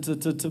you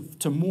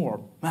to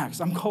more. Max,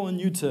 I'm calling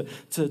you to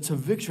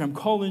victory. I'm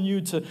calling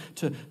you to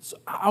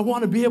I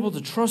want to be able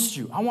to trust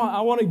you. I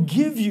want to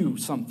give you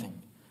something.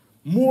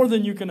 More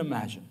than you can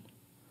imagine.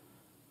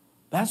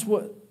 That's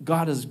what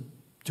God is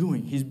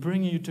doing. He's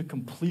bringing you to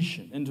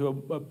completion, into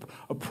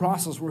a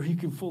process where he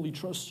can fully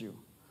trust you.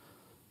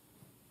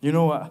 You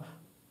know,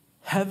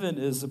 heaven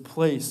is a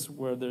place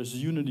where there's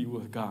unity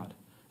with God.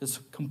 It's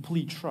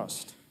complete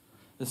trust.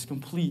 It's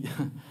complete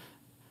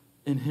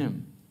in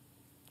him.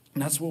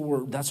 And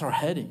that's our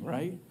heading,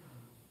 right?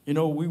 You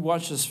know, we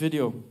watched this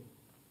video.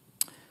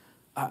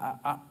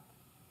 I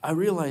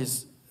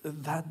realize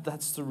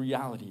that's the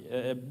reality.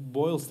 It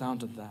boils down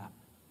to that.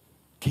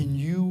 Can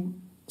you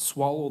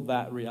swallow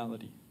that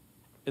reality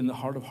in the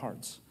heart of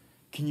hearts?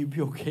 Can you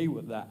be okay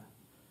with that?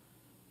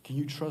 Can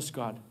you trust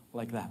God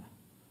like that?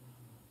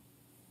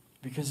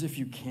 Because if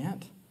you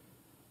can't,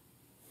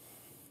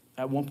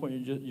 at one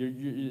point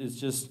it's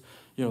just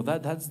you know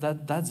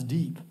that's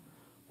deep.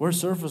 We're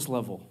surface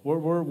level.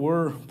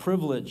 We're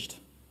privileged.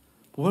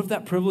 But what if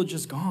that privilege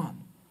is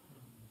gone?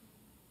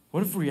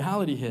 What if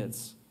reality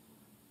hits?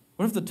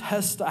 What if the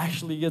test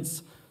actually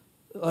gets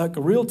like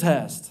a real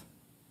test?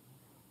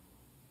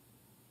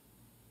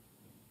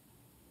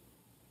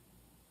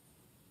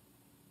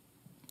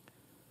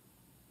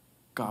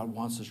 God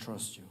wants to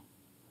trust you.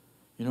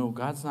 You know,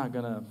 God's not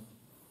gonna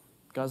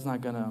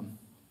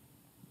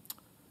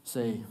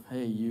say,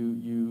 hey,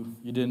 you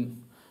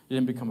didn't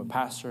become a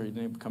pastor, you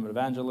didn't become an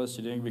evangelist,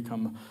 you didn't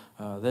become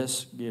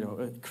this. You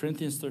know,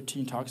 Corinthians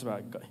 13 talks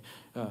about,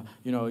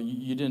 you know,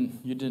 you didn't.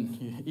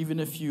 Even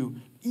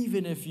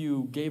if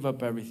you gave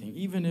up everything,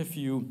 even if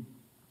you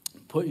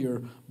put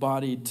your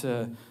body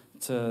to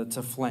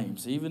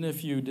flames, even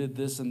if you did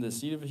this and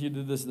this, even if you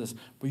did this and this,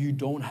 but you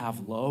don't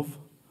have love.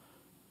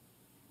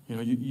 You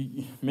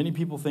know, many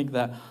people think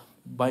that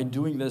by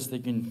doing this they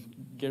can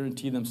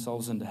guarantee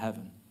themselves into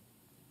heaven.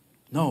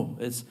 No,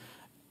 it's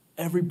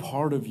every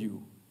part of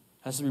you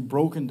has to be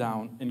broken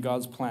down in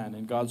God's plan,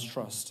 in God's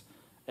trust.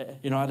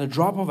 You know, at a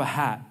drop of a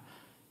hat,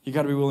 you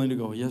got to be willing to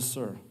go, yes,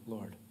 sir,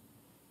 Lord.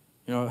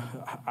 You know,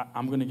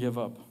 I'm going to give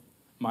up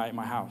my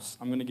house.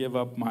 I'm going to give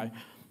up my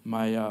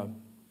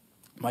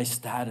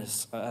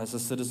status as a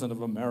citizen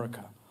of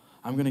America.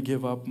 I'm going to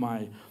give up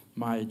my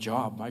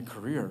job, my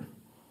career.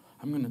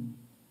 I'm going to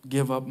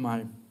give up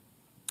my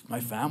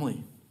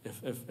family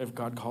if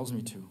God calls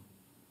me to.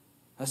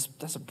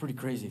 That's a pretty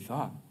crazy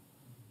thought,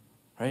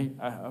 right?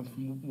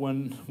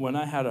 When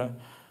I had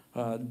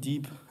a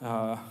deep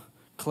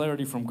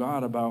clarity from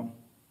God about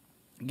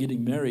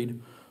getting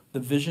married, the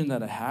vision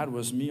that I had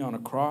was me on a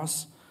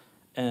cross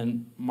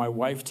and my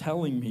wife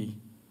telling me,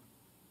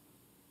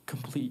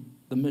 complete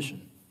the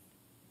mission,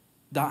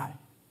 die.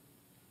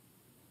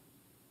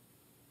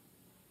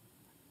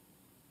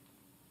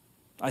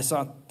 I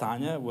saw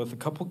Tanya with a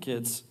couple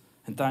kids,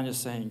 and Tanya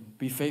saying,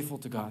 be faithful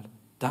to God,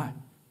 die.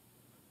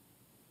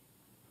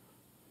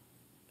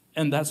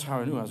 And that's how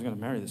I knew I was going to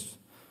marry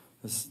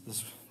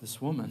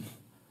this woman.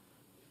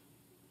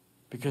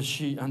 Because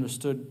she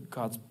understood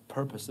God's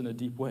purpose in a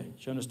deep way.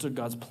 She understood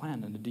God's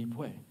plan in a deep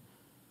way.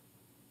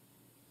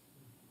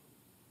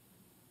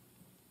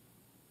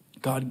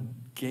 God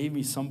gave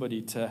me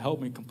somebody to help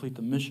me complete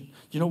the mission.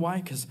 You know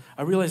why? Because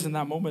I realized in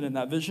that moment, in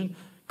that vision,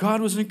 God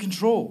was in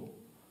control.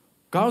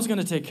 God was going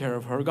to take care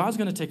of her. God's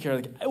going to take care of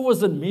it. It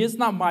wasn't me. It's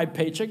not my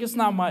paycheck. It's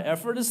not my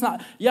effort. It's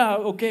not, yeah,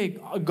 okay,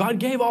 God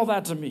gave all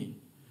that to me.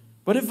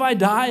 But if I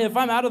die, if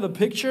I'm out of the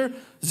picture,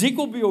 Zeke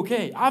will be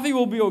okay. Avi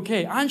will be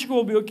okay. Anshika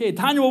will be okay.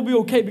 Tanya will be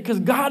okay because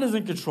God is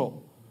in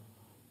control.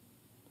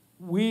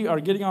 We are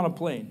getting on a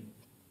plane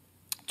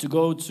to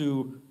go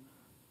to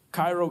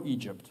Cairo,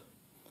 Egypt.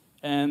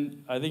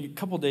 And I think a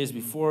couple days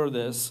before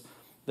this,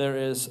 there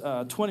is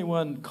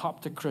 21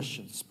 Coptic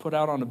Christians put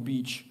out on a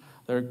beach.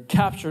 They're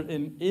captured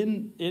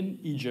in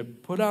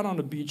Egypt, put out on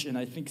a beach in,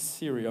 I think,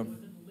 Syria.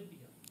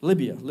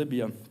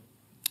 Libya.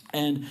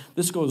 And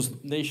this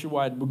goes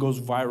nationwide, goes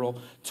viral.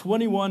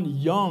 21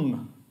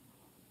 young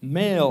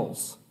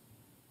males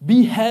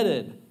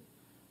beheaded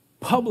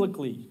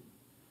publicly,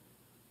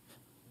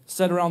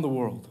 set around the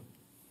world.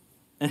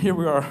 And here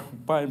we are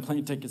buying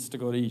plane tickets to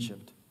go to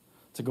Egypt,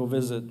 to go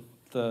visit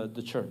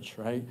the church,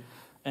 right?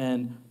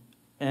 And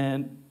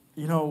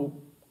you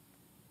know,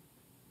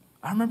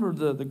 I remember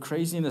the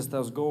craziness that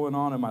was going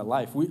on in my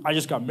life. I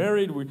just got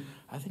married.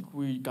 I think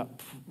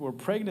we're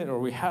pregnant, or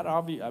we had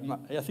Avi. I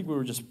think we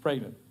were just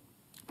pregnant.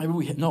 Maybe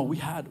we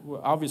had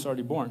Avi's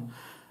already born.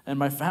 And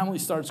my family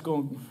starts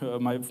going,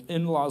 my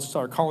in-laws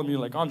start calling me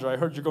like, Andrey, I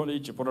heard you're going to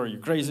Egypt. What are you,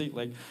 crazy?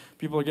 Like,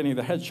 people are getting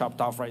their heads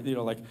chopped off, right? You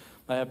know, like,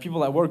 I have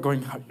people at work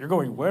going, you're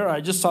going where? I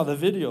just saw the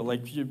video.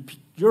 Like,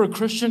 you're a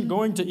Christian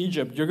going to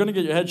Egypt. You're going to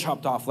get your head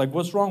chopped off. Like,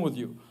 what's wrong with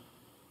you?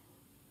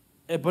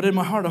 But in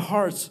my heart of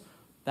hearts,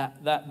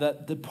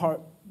 that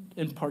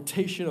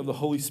impartation of the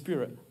Holy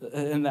Spirit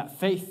and that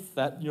faith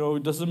that, you know,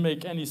 doesn't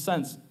make any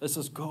sense. It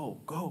says, go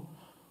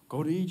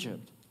to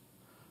Egypt.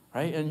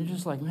 Right? And you're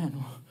just like,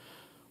 man,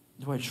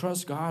 do I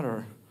trust God,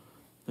 or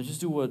I just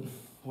do what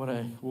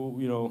I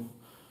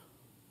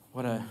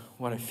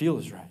feel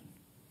is right?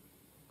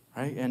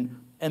 Right?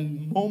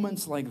 And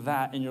moments like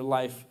that in your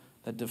life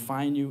that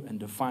define you and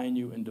define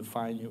you and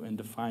define you and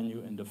define you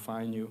and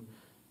define you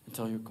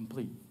until you're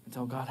complete,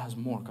 until God has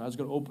more. God's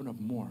going to open up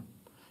more.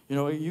 You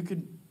know, you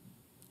could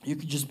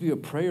just be a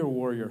prayer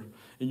warrior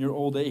in your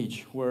old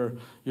age, where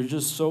you're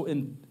just so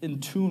in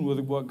tune with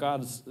what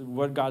God's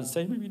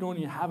saying. Maybe you don't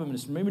even have a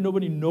ministry. Maybe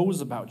nobody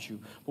knows about you.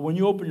 But when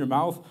you open your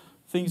mouth,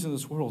 things in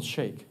this world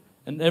shake,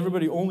 and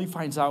everybody only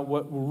finds out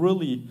what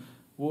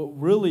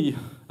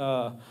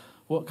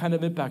kind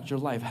of impact your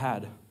life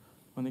had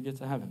when they get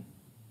to heaven.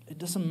 It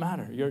doesn't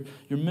matter. Your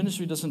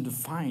ministry doesn't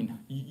define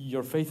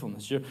your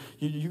faithfulness.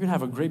 You can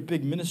have a great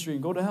big ministry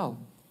and go to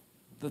hell,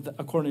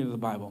 according to the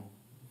Bible.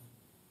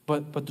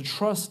 But the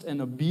trust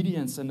and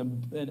obedience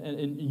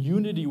and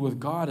unity with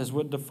God is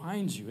what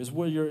defines you, is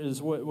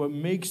what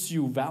makes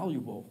you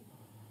valuable,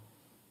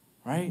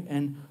 right?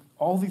 And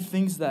all the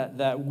things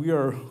that we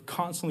are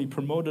constantly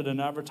promoted and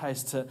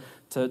advertised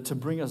to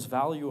bring us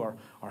value,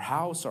 our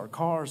house, our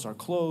cars, our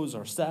clothes,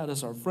 our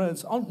status, our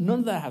friends, none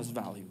of that has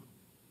value.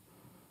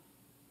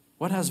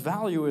 What has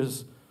value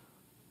is,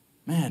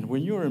 man,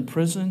 when you're in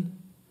prison,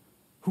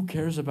 who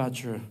cares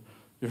about your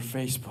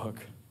Facebook?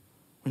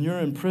 When you're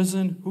in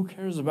prison, who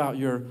cares about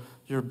your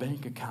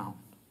bank account?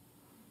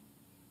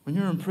 When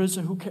you're in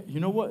prison, you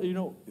know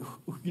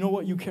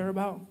what you care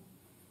about?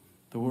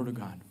 The Word of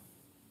God.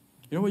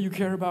 You know what you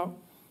care about?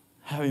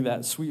 Having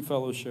that sweet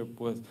fellowship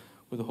with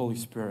the Holy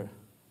Spirit.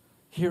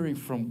 Hearing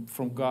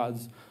from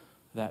God's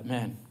that,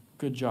 man,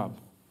 good job.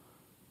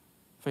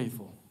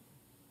 Faithful.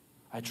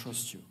 I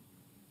trust you.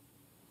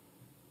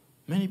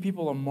 Many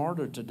people are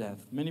martyred to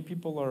death. Many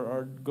people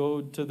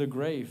go to the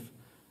grave.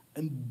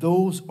 And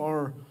those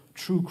are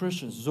true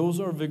Christians. Those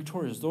are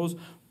victorious. Those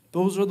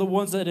are the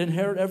ones that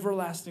inherit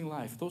everlasting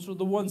life. Those are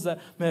the ones that,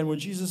 man, when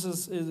Jesus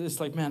is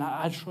like, man,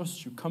 I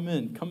trust you. Come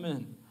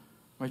in.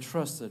 My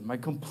trusted, my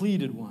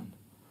completed one.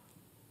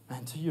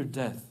 And to your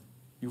death,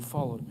 you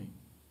followed me.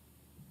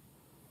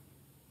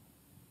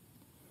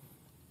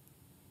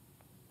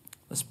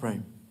 Let's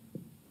pray.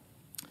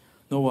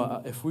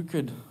 Noah, if we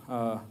could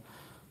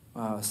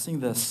sing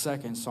the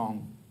second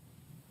song.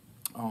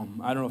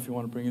 I don't know if you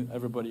want to bring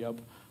everybody up.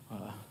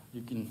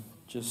 You can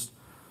just,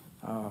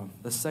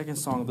 the second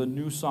song, the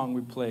new song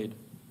we played.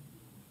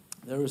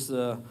 There was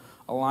a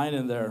line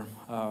in there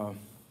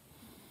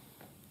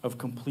of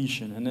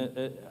completion, and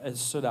it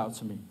stood out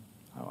to me.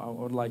 I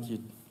would like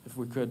you, if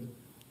we could,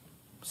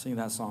 sing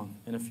that song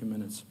in a few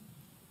minutes.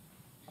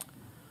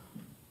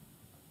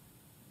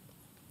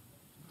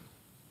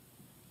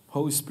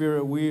 Holy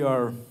Spirit, we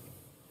are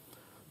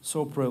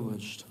so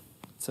privileged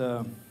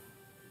to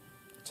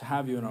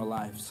have you in our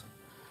lives.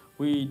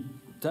 We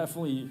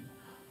definitely,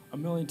 a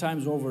million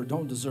times over,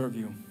 don't deserve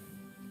you.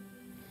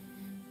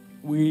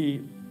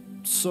 We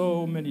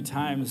so many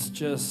times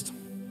just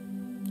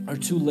are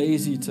too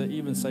lazy to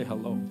even say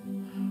hello.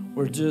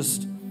 We're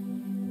just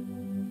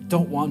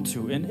don't want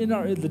to. And in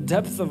the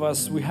depth of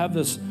us, we have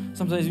this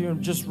sometimes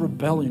even just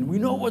rebellion. We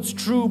know what's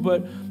true,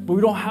 but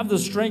we don't have the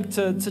strength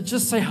to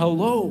just say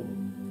hello.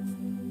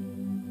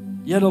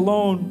 Yet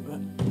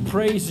alone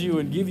praise you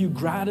and give you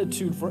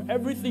gratitude for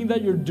everything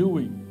that you're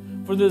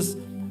doing, for this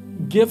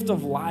gift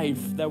of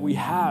life that we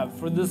have,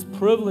 for this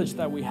privilege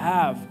that we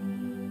have.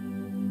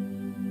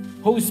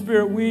 Holy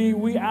Spirit,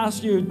 we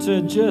ask you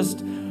to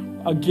just,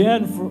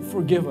 again,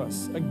 forgive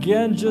us.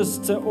 Again,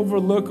 just to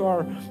overlook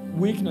our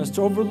weakness,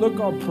 to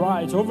overlook our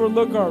pride, to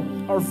overlook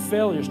our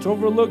failures, to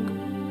overlook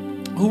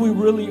who we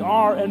really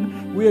are.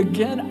 And we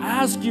again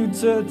ask you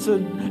to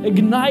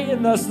ignite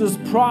in us this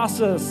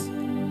process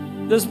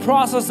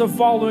of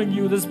following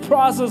you, this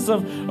process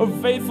of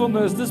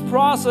faithfulness, this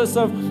process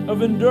of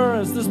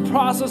endurance, this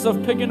process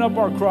of picking up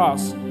our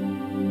cross.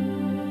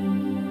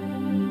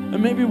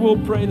 And maybe we'll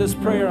pray this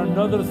prayer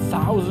another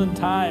 1,000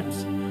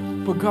 times.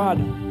 But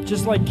God,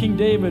 just like King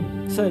David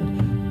said,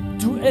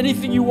 do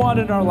anything you want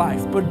in our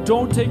life, but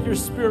don't take your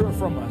spirit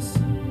from us.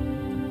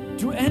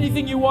 Do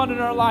anything you want in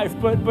our life,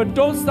 but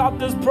don't stop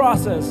this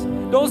process.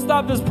 Don't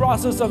stop this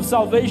process of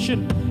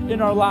salvation in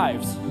our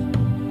lives.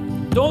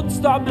 Don't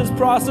stop this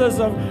process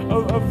of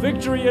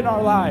victory in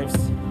our lives.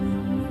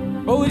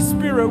 Holy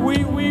Spirit,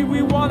 we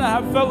want to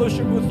have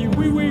fellowship with you.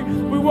 We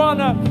want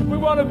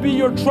to be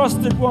your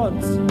trusted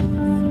ones.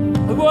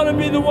 We want to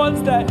be the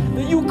ones that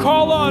you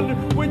call on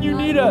when you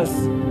need us.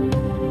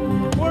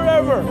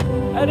 Wherever,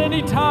 at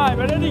any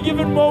time, at any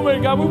given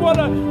moment, God, we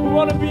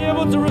want to be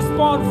able to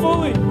respond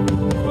fully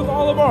with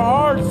all of our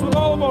hearts, with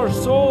all of our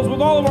souls,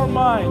 with all of our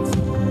minds.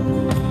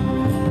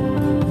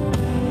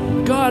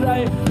 God,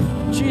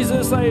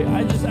 Jesus,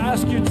 I just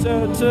ask you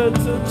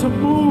to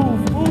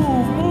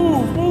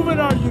move in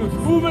our youth,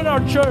 move in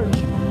our church,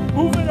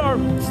 move in our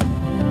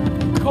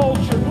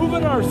culture, move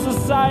in our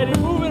society,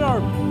 move in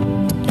our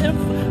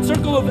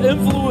circle of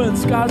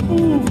influence. God,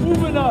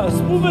 move in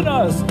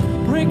us,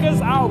 break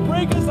us out,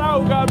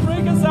 God,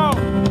 break us out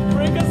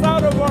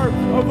of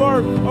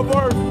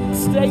our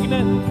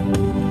stagnant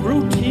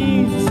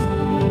routines.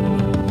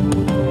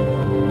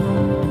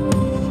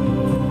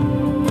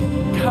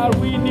 God,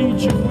 we need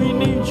you,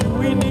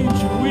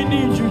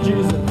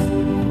 Jesus.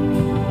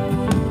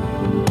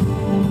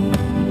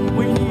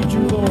 We need you,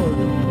 Lord.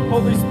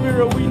 Holy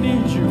Spirit, we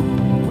need you.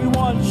 We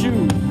want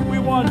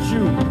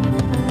you.